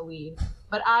ready to lead.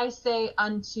 But I say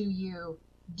unto you,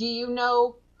 do you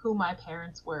know who my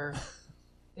parents were?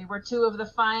 They were two of the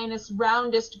finest,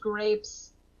 roundest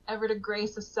grapes ever to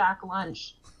grace a sack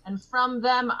lunch, and from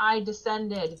them I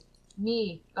descended,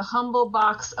 me, the humble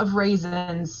box of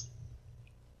raisins.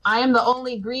 I am the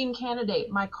only green candidate.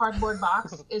 My cardboard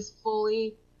box is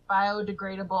fully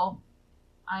biodegradable.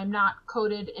 I'm not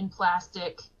coated in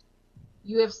plastic.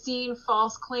 You have seen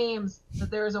false claims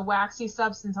that there is a waxy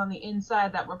substance on the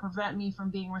inside that will prevent me from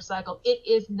being recycled. It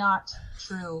is not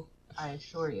true, I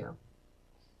assure you.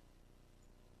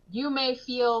 You may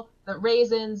feel that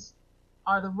raisins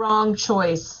are the wrong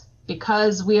choice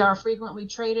because we are frequently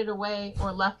traded away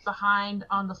or left behind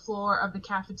on the floor of the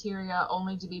cafeteria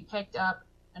only to be picked up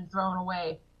and thrown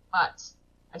away. But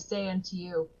I say unto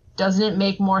you, doesn't it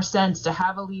make more sense to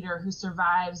have a leader who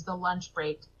survives the lunch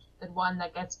break than one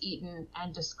that gets eaten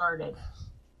and discarded?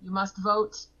 You must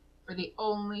vote for the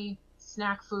only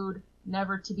snack food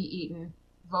never to be eaten.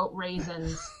 Vote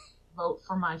raisins. Vote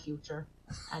for my future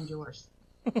and yours.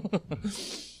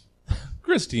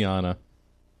 Christiana,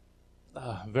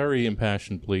 very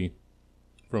impassioned plea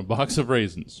from a box of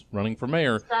raisins running for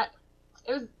mayor.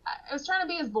 It was trying to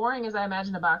be as boring as I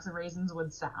imagined a box of raisins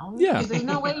would sound. Yeah. Because there's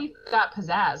no way he's got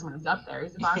pizzazz when he's up there.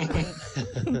 He's a box of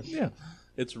raisins. Yeah.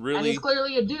 It's And really... he's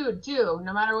clearly a dude, too,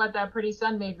 no matter what that pretty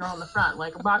sunbathe girl in the front.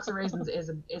 Like, a box of raisins is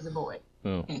a boy.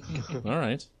 Oh. All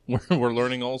right. We're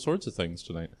learning all sorts of things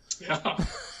tonight. Yeah.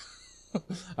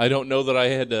 I don't know that I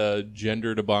had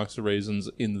gendered a box of raisins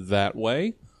in that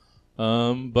way, but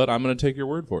I'm going to take your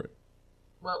word for it.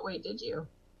 Well, wait, did you?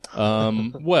 I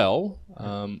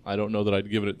don't know that I'd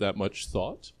given it that much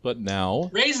thought, but now...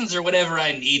 Raisins are whatever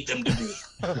I need them to be.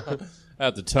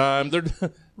 At the time,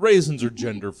 raisins are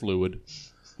gender fluid.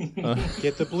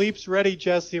 Get the bleeps ready,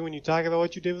 Jesse, when you talk about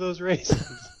what you did with those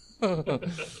raisins.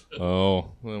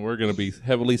 Oh, well, we're going to be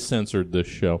heavily censored this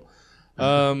show.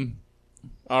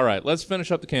 All right, let's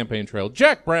finish up the campaign trail.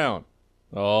 Jack Brown.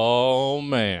 Oh,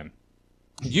 man.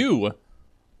 You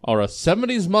are a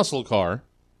 70s muscle car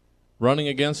running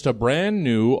against a brand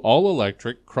new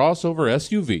all-electric crossover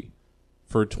SUV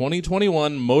for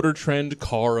 2021 Motor Trend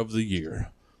Car of the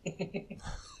Year.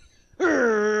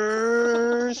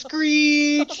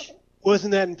 Screech!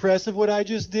 Wasn't that impressive what I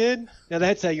just did? Now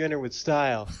that's how you enter with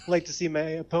style. I'd like to see my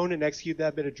opponent execute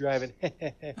that bit of driving.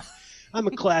 I'm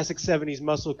a classic 70s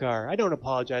muscle car. I don't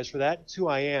apologize for that. It's who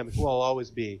I am. It's who I'll always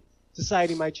be.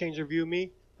 Society might change their view of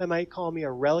me. They might call me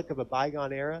a relic of a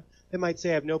bygone era. They might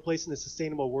say I have no place in a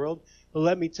sustainable world. But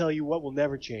let me tell you what will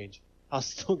never change. I'll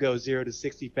still go 0 to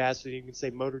 60 faster than you can say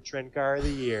Motor Trend Car of the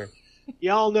Year.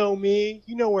 Y'all know me.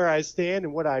 You know where I stand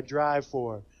and what I drive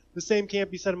for. The same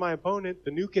can't be said of my opponent,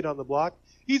 the new kid on the block.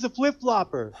 He's a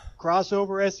flip-flopper.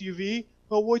 Crossover SUV?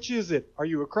 Well, which is it? Are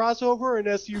you a crossover or an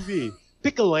SUV?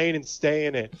 Pick a lane and stay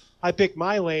in it. I pick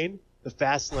my lane, the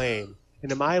fast lane.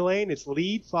 And in my lane, it's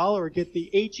lead, follow, or get the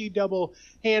HE double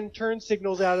hand turn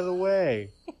signals out of the way.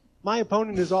 My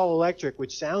opponent is all electric,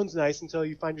 which sounds nice until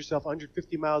you find yourself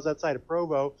 150 miles outside of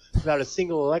Provo without a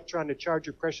single electron to charge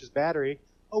your precious battery.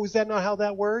 Oh, is that not how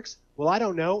that works? Well, I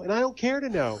don't know, and I don't care to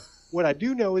know. What I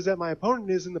do know is that my opponent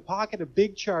is in the pocket of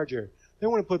Big Charger. They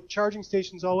want to put charging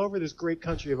stations all over this great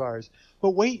country of ours.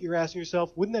 But wait, you're asking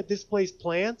yourself, wouldn't that displace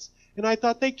plants? And I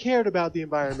thought they cared about the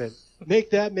environment. Make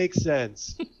that make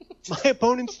sense. My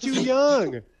opponent's too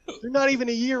young. They're not even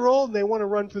a year old and they want to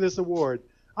run for this award.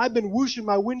 I've been whooshing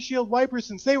my windshield wipers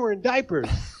since they were in diapers.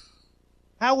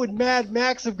 How would Mad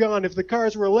Max have gone if the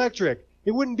cars were electric?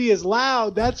 It wouldn't be as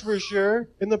loud, that's for sure,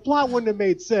 and the plot wouldn't have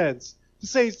made sense.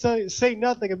 To say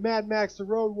nothing of Mad Max the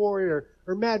Road Warrior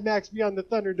or Mad Max Beyond the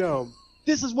Thunderdome.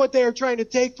 This is what they are trying to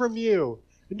take from you.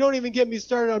 And don't even get me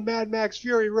started on Mad Max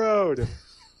Fury Road.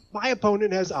 My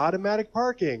opponent has automatic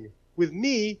parking. With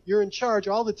me, you're in charge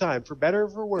all the time, for better or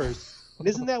for worse. And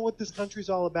isn't that what this country's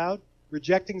all about?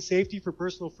 Rejecting safety for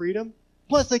personal freedom?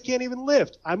 Plus, I can't even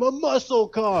lift. I'm a muscle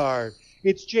car.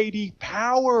 It's J.D.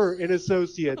 Power and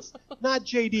Associates, not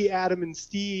J.D. Adam and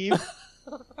Steve.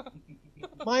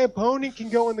 My opponent can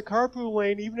go in the carpool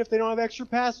lane even if they don't have extra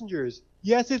passengers.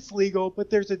 Yes, it's legal, but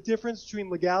there's a difference between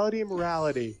legality and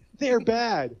morality. They're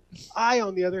bad. I,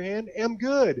 on the other hand, am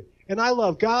good, and I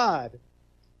love God.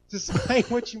 Despite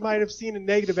what you might have seen in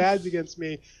negative ads against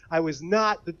me, I was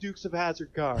not the Dukes of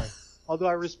Hazzard car. Although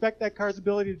I respect that car's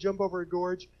ability to jump over a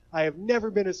gorge, I have never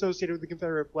been associated with the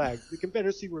Confederate flag. The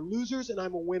Confederacy were losers, and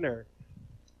I'm a winner.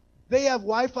 They have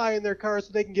Wi-Fi in their cars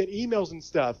so they can get emails and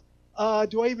stuff.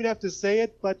 Do I even have to say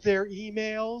it? But their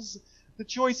emails? The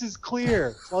choice is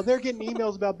clear. While they're getting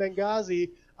emails about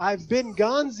Benghazi, I've been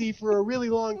Gonzi for a really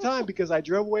long time because I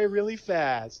drove away really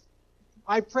fast.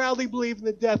 I proudly believe in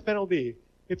the death penalty.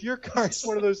 If your car is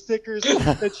one of those stickers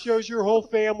that shows your whole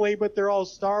family, but they're all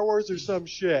Star Wars or some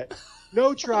shit.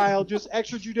 No trial, just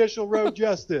extrajudicial road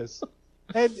justice.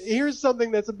 And here's something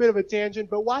that's a bit of a tangent,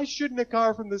 but why shouldn't a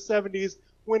car from the 70s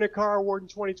win a car award in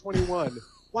 2021?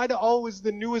 Why do always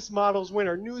the newest models win?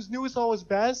 Are newest always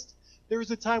best? There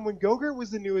was a time when Go-Gurt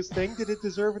was the newest thing. Did it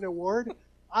deserve an award?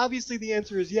 Obviously the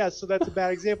answer is yes, so that's a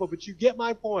bad example, but you get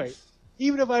my point.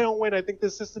 Even if I don't win, I think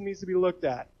this system needs to be looked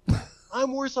at.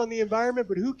 I'm worse on the environment,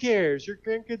 but who cares? Your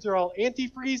grandkids are all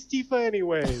antifreeze Tifa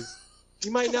anyways.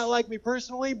 You might not like me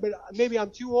personally, but maybe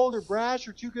I'm too old or brash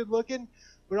or too good looking,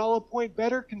 but I'll appoint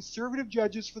better conservative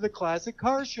judges for the classic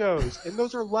car shows, and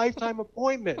those are lifetime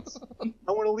appointments.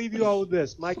 I want to leave you all with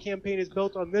this. My campaign is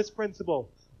built on this principle.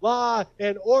 Law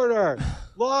and order.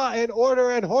 Law and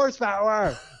order and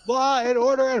horsepower. Law and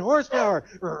order and horsepower.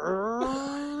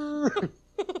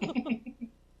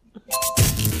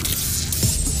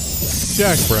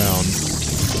 Jack Brown.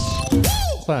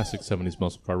 Classic 70s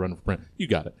muscle car running for Brent. You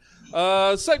got it.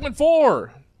 Segment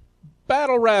 4.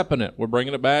 Battle rapping it. We're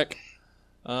bringing it back.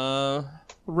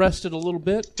 Rested a little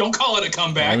bit. Don't call it a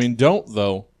comeback. I mean, don't,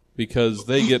 though, because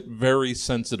they get very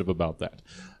sensitive about that.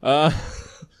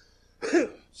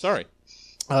 Sorry.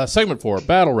 Segment 4.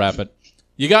 Battle rap it.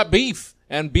 You got beef,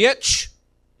 and bitch,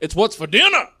 it's what's for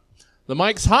dinner. The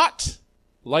mic's hot.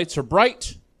 Lights are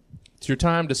bright. It's your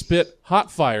time to spit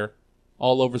hot fire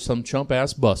all over some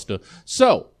chump-ass buster.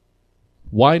 So,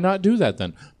 why not do that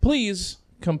then? Please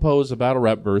compose a battle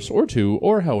rap verse or two,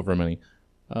 or however many,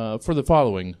 for the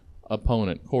following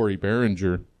opponent, Corey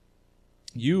Behringer.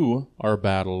 You are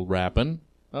battle rapping.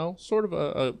 Oh, sort of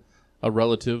a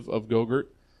relative of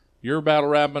Go-Gurt. You're battle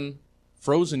rapping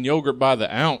frozen yogurt by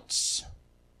the ounce.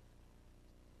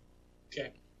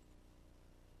 Okay.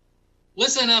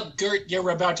 Listen up, Gert, you're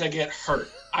about to get hurt.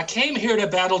 I came here to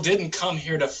battle, didn't come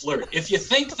here to flirt. If you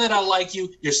think that I like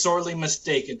you, you're sorely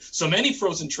mistaken. So many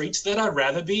frozen treats that I'd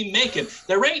rather be making.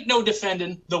 There ain't no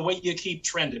defending the way you keep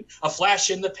trending. A flash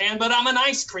in the pan, but I'm an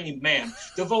ice cream man.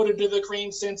 Devoted to the cream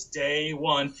since day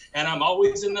one. And I'm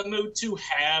always in the mood to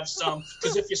have some.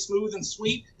 Because if you're smooth and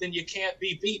sweet, then you can't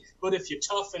be beat. But if you're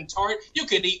tough and tart, you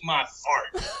could eat my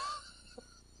fart.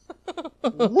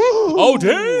 Oh,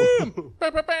 damn!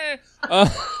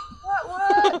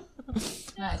 What?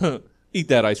 Nice. Eat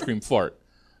that ice cream fart.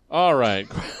 All right.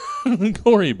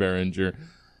 Corey Behringer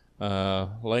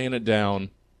laying it down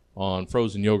on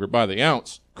frozen yogurt by the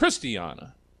ounce.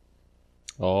 Christiana.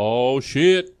 Oh,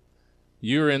 shit.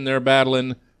 You're in there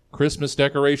battling Christmas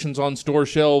decorations on store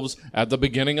shelves at the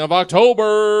beginning of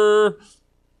October.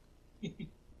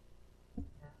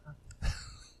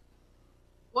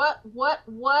 What?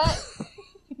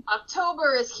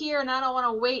 October is here and I don't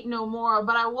want to wait no more,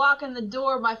 but I walk in the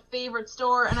door of my favorite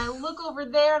store and I look over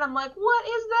there and I'm like, what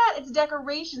is that? It's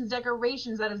decorations.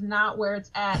 That is not where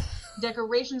it's at.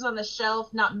 Decorations on the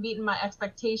shelf, not meeting my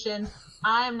expectations.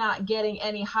 I am not getting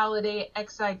any holiday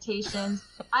excitations.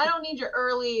 I don't need your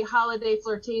early holiday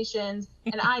flirtations,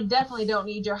 and I definitely don't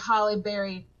need your Holly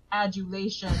Berry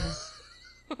adulations.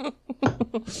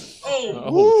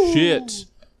 Oh shit.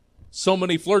 So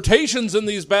many flirtations in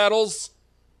these battles.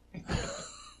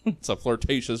 It's a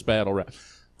flirtatious battle rap.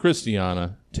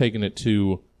 Christiana taking it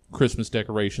to Christmas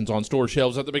decorations on store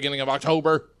shelves at the beginning of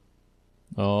October.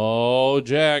 Oh,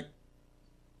 Jack.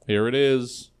 Here it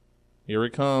is. Here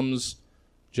it comes.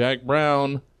 Jack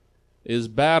Brown is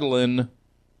battling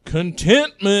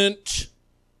contentment.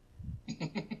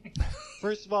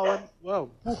 First of all,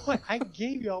 whoa, boy, I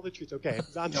gave you all the truth. Okay.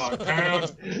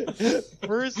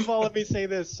 First of all, let me say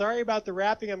this. Sorry about the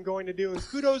rapping I'm going to do, and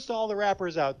kudos to all the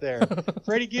rappers out there.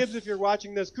 Freddie Gibbs, if you're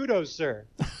watching this, kudos, sir.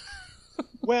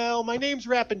 Well, my name's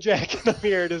Rappin' Jack, and I'm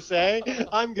here to say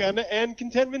I'm going to end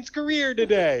Contentment's career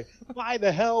today. Why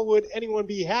the hell would anyone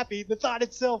be happy? The thought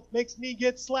itself makes me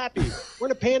get slappy. We're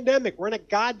in a pandemic. We're in a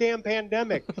goddamn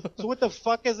pandemic. So what the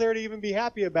fuck is there to even be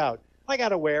happy about? I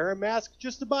gotta wear a mask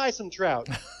just to buy some trout.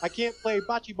 I can't play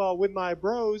bocce ball with my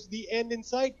bros. The end in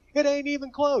sight, it ain't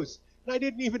even close. And I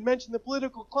didn't even mention the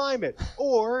political climate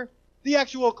or the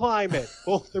actual climate.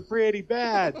 Both are pretty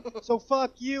bad. So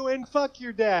fuck you and fuck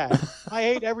your dad. I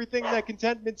hate everything that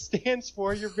contentment stands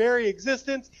for. Your very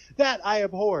existence, that I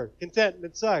abhor.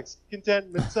 Contentment sucks.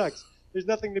 Contentment sucks. There's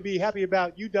nothing to be happy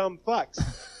about, you dumb fucks.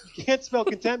 You can't spell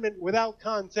contentment without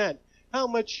content. How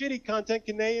much shitty content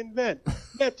can they invent?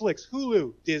 Netflix,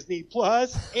 Hulu, Disney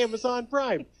Plus, Amazon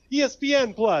Prime,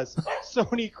 ESPN Plus,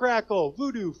 Sony Crackle,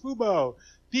 Vudu, Fubo,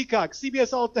 Peacock,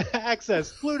 CBS All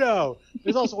Access, Pluto.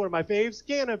 There's also one of my faves,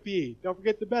 Canopy. Don't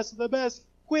forget the best of the best,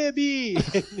 Quibi.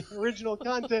 Original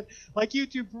content like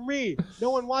YouTube for me. No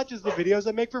one watches the videos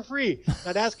I make for free.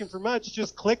 Not asking for much,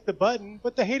 just click the button.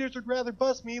 But the haters would rather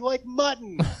bust me like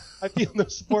mutton. I feel no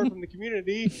support from the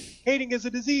community. Hating is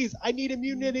a disease. I need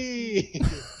immunity.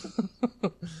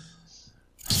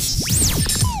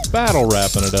 Battle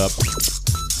wrapping it up.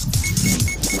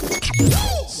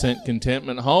 Sent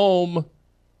contentment home.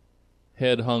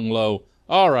 Head hung low.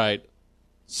 All right.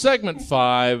 Segment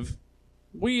 5.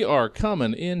 We are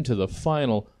coming into the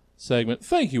final segment.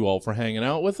 Thank you all for hanging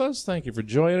out with us. Thank you for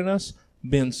joining us.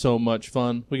 Been so much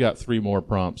fun. We got 3 more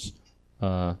prompts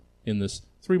in this.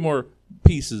 3 more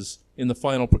pieces in the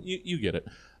final. You get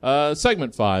it.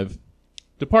 Segment 5.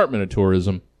 Department of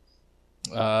Tourism.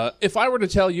 If I were to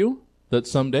tell you that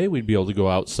someday we'd be able to go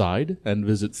outside and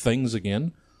visit things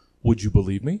again, would you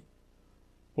believe me?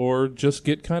 Or just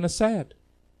get kind of sad?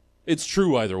 It's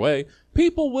true either way.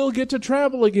 People will get to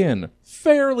travel again,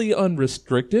 fairly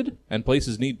unrestricted, and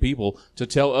places need people to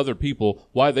tell other people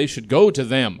why they should go to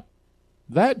them.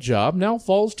 That job now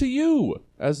falls to you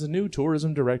as the new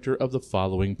tourism director of the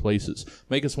following places.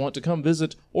 Make us want to come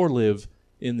visit or live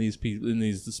in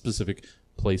these specific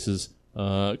places.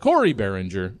 Corey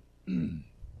Behringer,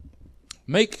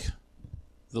 make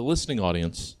the listening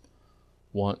audience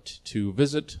want to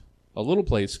visit a little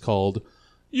place called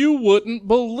You Wouldn't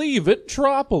Believe It,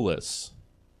 Tropolis.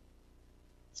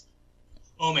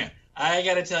 Oh man, I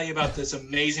gotta tell you about this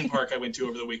amazing park I went to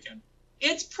over the weekend.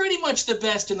 It's pretty much the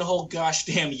best in the whole gosh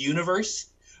damn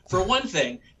universe. For one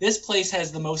thing, this place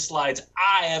has the most slides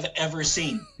I have ever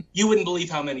seen. You wouldn't believe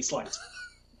how many slides.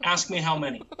 Ask me how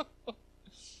many.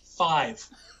 5.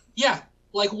 Yeah,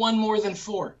 like 1 more than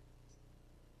 4.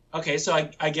 Okay, so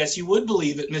I guess you would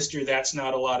believe it, Mr. That's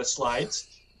Not a Lot of Slides.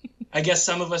 I guess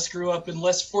some of us grew up in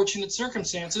less fortunate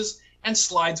circumstances, and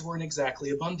slides weren't exactly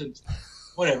abundant.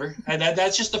 Whatever.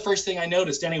 That's just the first thing I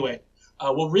noticed anyway.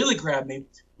 What really grabbed me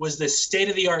was this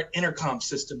state-of-the-art intercom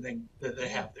system thing that they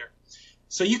have there.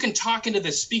 So you can talk into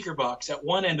this speaker box at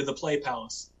one end of the Play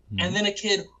Palace, and then a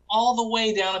kid all the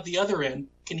way down at the other end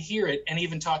can hear it and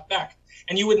even talk back.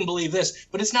 And you wouldn't believe this,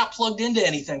 but it's not plugged into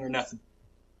anything or nothing.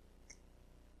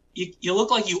 You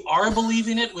look like you are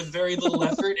believing it with very little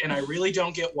effort, and I really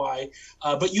don't get why.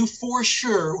 But you for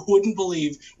sure wouldn't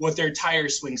believe what their tire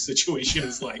swing situation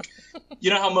is like. You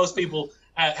know how most people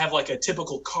have like a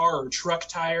typical car or truck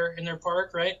tire in their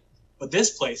park, right? But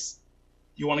this place,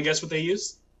 you want to guess what they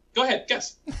use? Go ahead,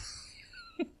 guess.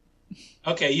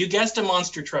 Okay, you guessed a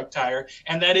monster truck tire,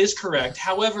 and that is correct.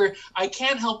 However, I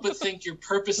can't help but think you're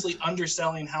purposely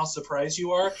underselling how surprised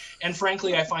you are, and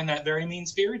frankly, I find that very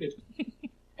mean-spirited.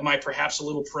 Am I perhaps a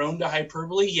little prone to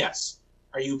hyperbole? Yes.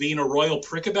 Are you being a royal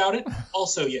prick about it?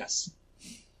 Also, yes.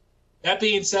 That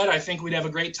being said, I think we'd have a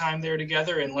great time there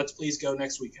together, and let's please go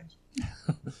next weekend.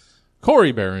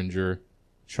 Corey Behringer,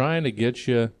 trying to get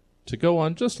you to go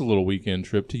on just a little weekend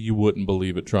trip to You Wouldn't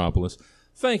Believe It Tropolis.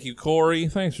 Thank you, Corey.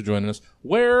 Thanks for joining us.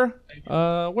 Where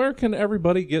can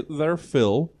everybody get their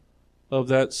fill of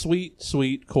that sweet,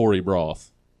 sweet Corey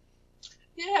broth?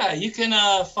 Yeah, you can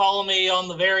follow me on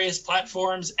the various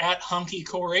platforms at Hunky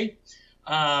Corey.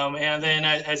 And then,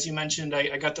 as you mentioned,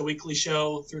 I got the weekly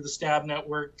show through the Stab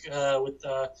Network with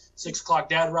 6 o'clock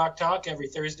Dad Rock Talk every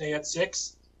Thursday at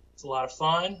 6. It's a lot of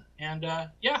fun. And,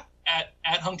 at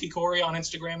Hunky Corey on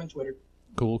Instagram and Twitter.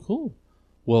 Cool.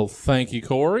 Well, thank you,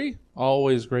 Corey.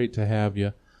 Always great to have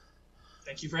you.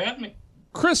 Thank you for having me.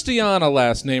 Christiana,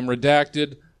 last name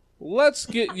redacted. Let's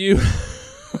get you...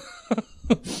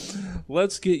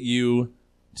 Let's get you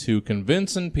to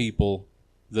convincing people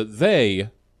that they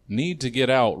need to get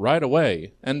out right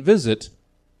away and visit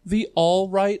the All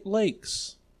Right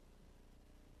Lakes.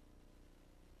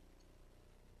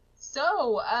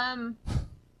 So,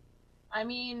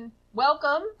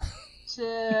 welcome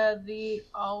to the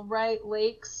All Right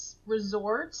Lakes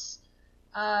Resort.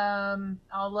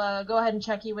 I'll go ahead and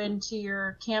check you into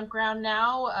your campground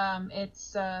now.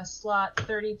 It's slot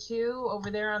 32 over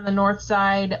there on the north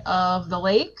side of the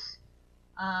lake.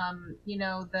 You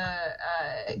don't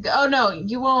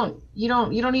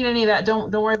need any of that. Don't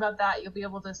worry about that. You'll be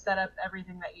able to set up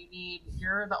everything that you need.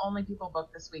 You're the only people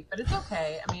booked this week, but it's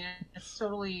okay. I mean, it's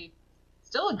totally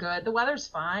still good. The weather's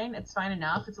fine. It's fine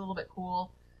enough. It's a little bit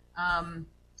cool.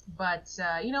 But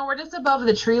we're just above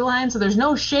the tree line, so there's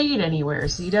no shade anywhere.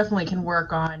 So you definitely can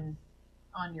work on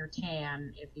your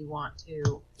tan if you want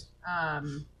to. At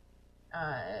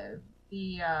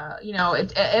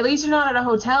least you're not at a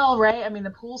hotel, right? I mean, the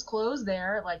pool's closed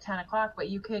there at like 10 o'clock, but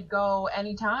you could go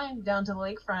anytime down to the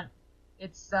lakefront.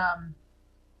 It's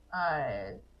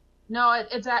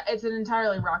it's an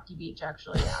entirely rocky beach,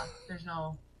 actually. Yeah, there's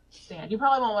no sand. You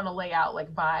probably won't want to lay out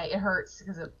like by. It hurts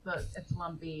because it's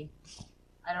lumpy.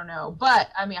 I don't know, but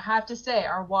I mean, I have to say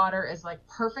our water is like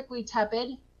perfectly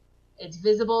tepid. It's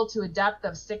visible to a depth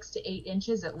of 6 to 8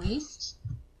 inches at least.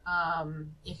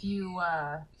 If you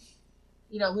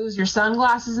lose your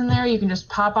sunglasses in there, you can just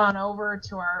pop on over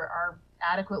to our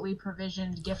adequately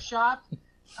provisioned gift shop.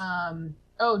 Do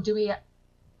we?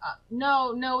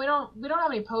 No, we don't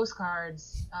have any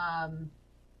postcards.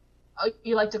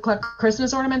 You like to collect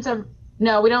Christmas ornaments?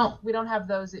 No, we don't have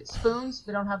those spoons.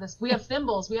 We don't have this. We have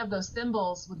thimbles. We have those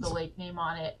thimbles with the lake name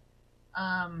on it.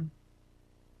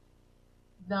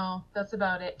 No, that's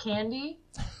about it. Candy?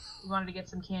 We wanted to get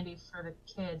some candy for the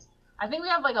kids. I think we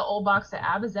have like an old box of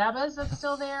Abba Zabbas that's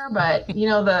still there, but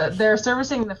they're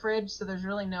servicing the fridge, so there's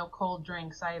really no cold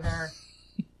drinks either.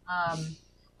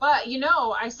 But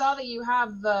I saw that you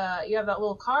have that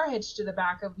little car hitched to the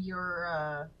back of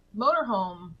your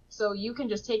motorhome, so you can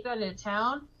just take that into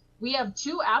town. We have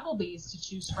 2 Applebee's to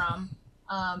choose from,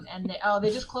 and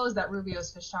they just closed that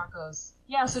Rubio's Fish Tacos.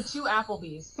 Yeah, so 2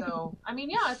 Applebee's. So I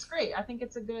mean, yeah, it's great. I think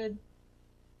it's a good.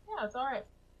 Yeah, it's all right.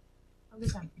 Have a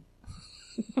good time.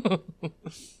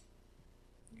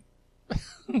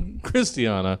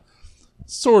 Christiana,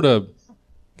 sort of,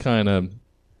 kind of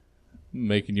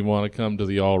making you want to come to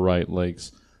the All Right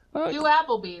Lakes. 2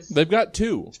 Applebee's. They've got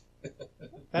 2.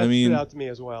 That stood out to me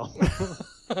as well.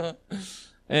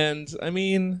 And I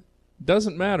mean,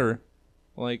 doesn't matter.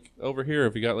 Like over here,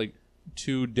 if you got like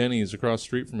 2 Denny's across the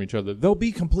street from each other, they'll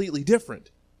be completely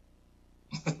different.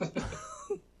 The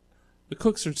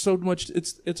cooks are so much.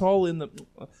 It's all in the.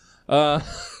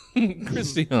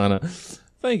 Christiana,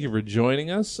 thank you for joining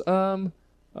us.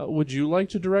 Would you like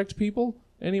to direct people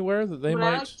anywhere that they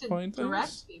might find things?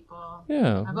 Direct people.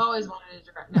 Yeah. I've always wanted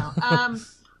to direct. No.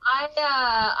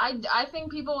 I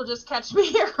think people will just catch me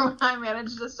here when I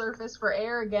manage to surface for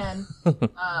air again.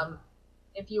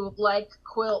 If you like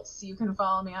quilts, you can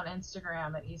follow me on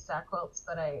Instagram at Eastside Quilts,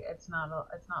 but it's not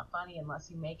funny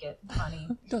unless you make it funny.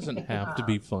 It doesn't have to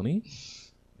be funny.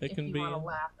 It if can you be. want to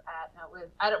laugh at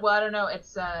I don't know.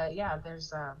 It's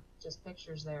there's just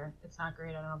pictures there. It's not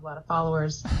great. I don't have a lot of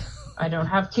followers. I don't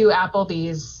have 2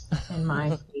 Applebee's in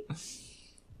my feed.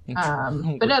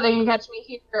 But no, they can catch me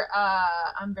here.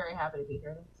 I'm very happy to be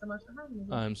here. Thanks so much for having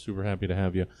me. I'm super happy to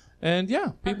have you. And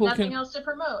yeah, people nothing else to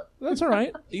promote. That's all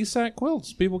right. ESAC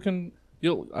Quilts. People can.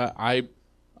 I'm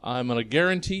gonna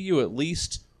guarantee you at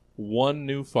least 1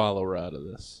 new follower out of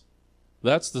this.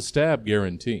 That's the Stab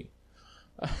guarantee.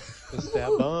 The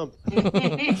Stab bump.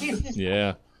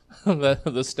 Yeah,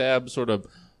 the Stab sort of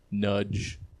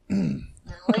nudge. Wait,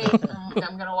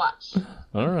 I'm gonna watch.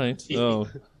 All right. Oh.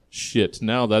 Shit,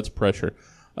 now that's pressure.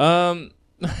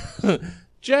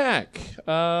 Jack,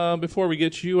 before we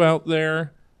get you out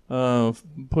there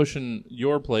pushing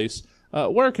your place,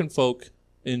 where can folk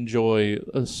enjoy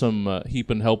some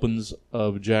heaping helpings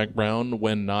of Jack Brown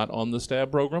when not on the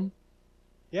Stab program?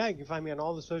 Yeah, you can find me on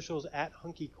all the socials at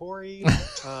Hunky Corey.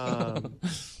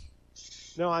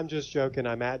 No, I'm just joking.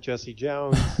 I'm at Jesse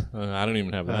Jones. I don't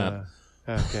even have that.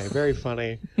 Okay, very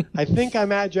funny. I think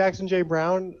I'm at Jackson J.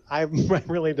 Brown. I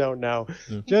really don't know.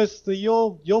 Yeah. Just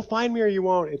you'll find me or you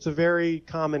won't. It's a very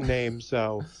common name,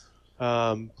 so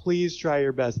please try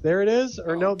your best. There it is.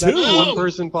 Or no, that's two. one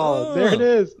person followed. There it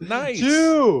is. Nice.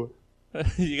 2.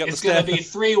 You got It's the going Stab. to be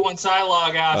 3 once I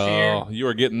log off here. Oh, you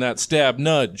are getting that Stab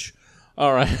nudge.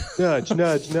 All right. Nudge,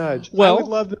 nudge, nudge. Well- I would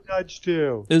love the nudge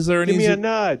too. Is there an Give me easy a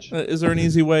nudge. Is there an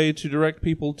easy way to direct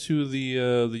people to the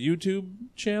YouTube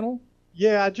channel?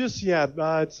 Yeah,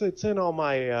 it's in all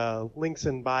my links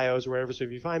and bios or whatever. So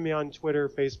if you find me on Twitter,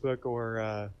 Facebook,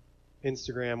 or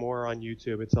Instagram, or on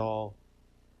YouTube, it's all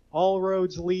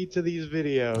roads lead to these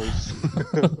videos.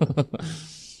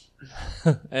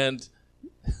 And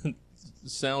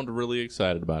sound really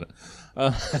excited about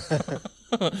it.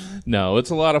 No, it's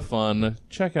a lot of fun.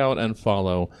 Check out and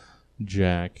follow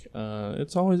Jack.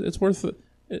 It's worth it.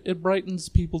 It brightens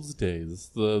people's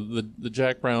days. The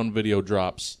Jack Brown video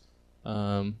drops.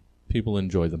 People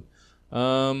enjoy them.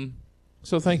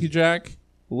 So thank you, Jack.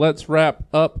 Let's wrap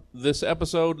up this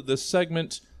episode, this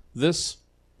segment, this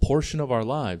portion of our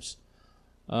lives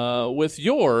with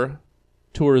your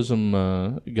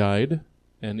tourism guide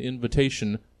and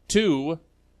invitation to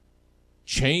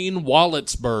Chain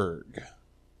Walletsburg.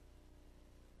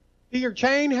 Do your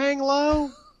chain hang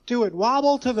low? Do it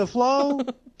wobble to the flow?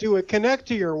 Do it connect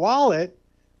to your wallet?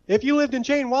 If you lived in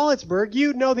Chain Walletsburg,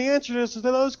 you'd know the answers to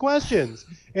those questions.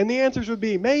 And the answers would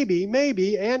be maybe,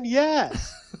 maybe, and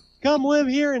yes. Come live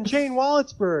here in Chain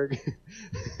Walletsburg.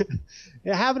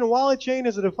 Having a wallet chain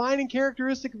is a defining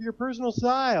characteristic of your personal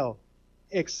style.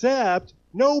 Except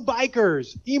no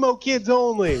bikers. Emo kids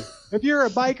only. If you're a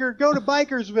biker, go to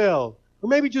Bikersville. Or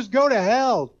maybe just go to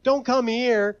hell. Don't come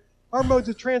here. Our modes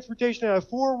of transportation have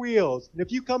 4 wheels. And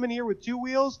if you come in here with 2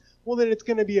 wheels, well, then it's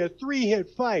going to be a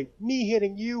 3-hit fight. Me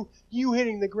hitting you, you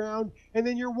hitting the ground, and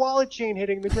then your wallet chain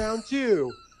hitting the ground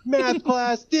too. Math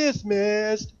class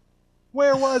dismissed.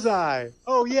 Where was I?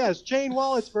 Oh, yes, Chain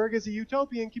Walletsburg is a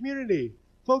utopian community.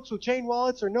 Folks with chain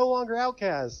wallets are no longer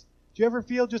outcasts. Do you ever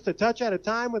feel just a touch at a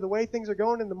time with the way things are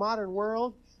going in the modern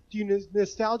world? Do you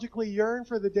nostalgically yearn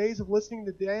for the days of listening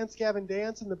to Dance Gavin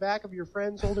Dance in the back of your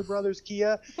friend's older brother's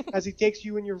Kia as he takes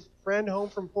you and your friend home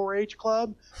from 4-H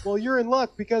club? Well, you're in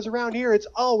luck because around here it's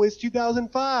always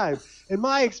 2005, and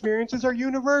my experiences are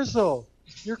universal.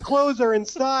 Your clothes are in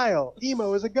style.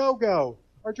 Emo is a go-go.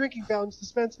 Our drinking fountains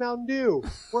dispense Mountain Dew.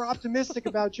 We're optimistic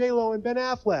about J-Lo and Ben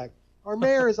Affleck. Our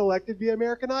mayor is elected via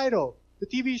American Idol. The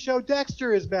TV show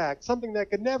Dexter is back, something that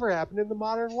could never happen in the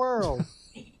modern world.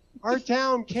 Our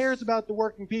town cares about the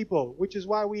working people, which is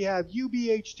why we have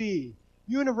UBHT,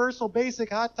 Universal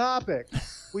Basic Hot Topic.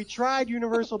 We tried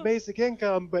Universal Basic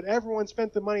Income, but everyone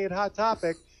spent the money at Hot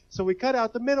Topic, so we cut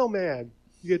out the middleman.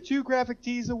 You get 2 graphic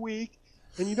tees a week,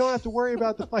 and you don't have to worry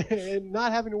about and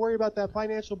not having to worry about that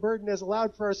financial burden has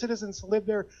allowed for our citizens to live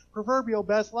their proverbial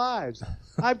best lives.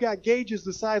 I've got gauges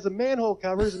the size of manhole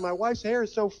covers, and my wife's hair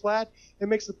is so flat it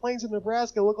makes the plains of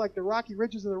Nebraska look like the Rocky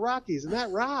Ridges of the Rockies, and that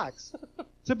rocks.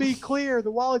 To be clear,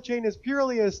 the wallet chain is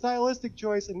purely a stylistic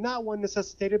choice and not one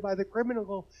necessitated by the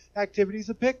criminal activities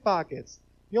of pickpockets.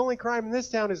 The only crime in this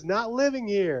town is not living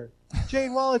here.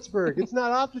 Chain Walletsburg, it's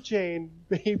not off the chain,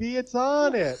 baby, it's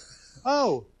on it.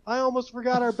 Oh, I almost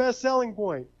forgot our best selling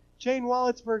point. Chain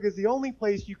Walletsburg is the only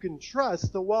place you can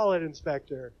trust the wallet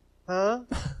inspector. Huh?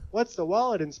 What's the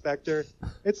wallet inspector?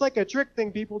 It's like a trick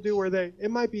thing people do where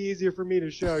it might be easier for me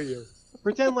to show you.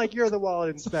 Pretend like you're the wallet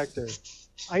inspector.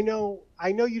 I know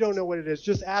you don't know what it is.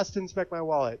 Just ask to inspect my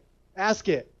wallet. Ask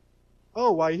it.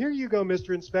 Oh, why, here you go,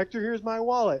 Mr. Inspector. Here's my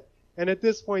wallet. And at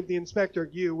this point, the inspector,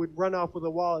 you, would run off with a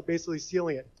wallet, basically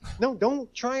stealing it. No,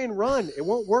 don't try and run. It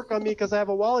won't work on me because I have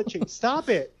a wallet chain. Stop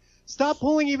it. Stop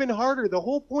pulling even harder. The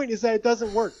whole point is that it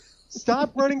doesn't work.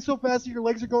 Stop running so fast that your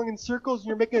legs are going in circles and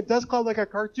you're making a dust cloud like a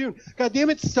cartoon. God damn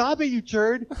it, stop it, you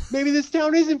turd. Maybe this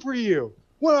town isn't for you.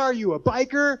 What are you, a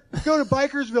biker? Go to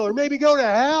Bikersville or maybe go to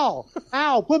hell.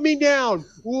 Ow, put me down.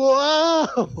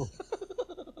 Whoa.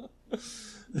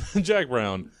 Jack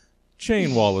Brown, Chain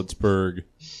Walletsburg.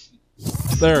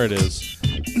 There it is.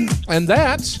 And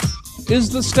that is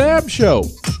the Stab Show.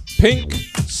 Pink,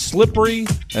 slippery,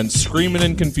 and screaming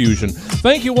in confusion.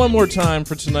 Thank you one more time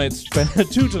for tonight's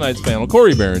panel.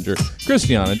 Corey Behringer,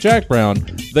 Christiana, Jack Brown.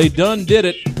 They done did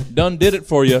it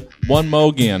for you. One mo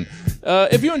again.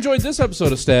 If you enjoyed this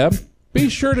episode of Stab, Be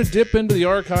sure to dip into the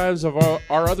archives of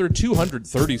our other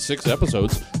 236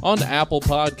 episodes on Apple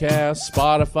Podcasts,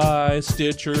 Spotify,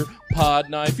 Stitcher,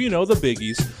 Podknife, you know, the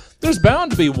biggies. There's bound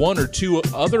to be 1 or 2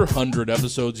 other 100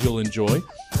 episodes you'll enjoy.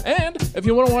 And if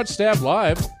you want to watch Stab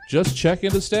live, just check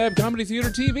into Stab Comedy Theater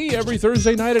TV every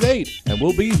Thursday night at 8, and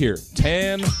we'll be here,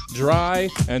 tan, dry,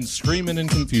 and screaming in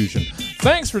confusion.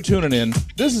 Thanks for tuning in.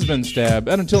 This has been Stab,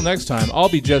 and until next time, I'll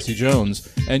be Jesse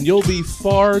Jones, and you'll be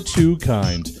far too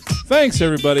kind. Thanks,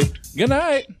 everybody. Good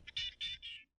night.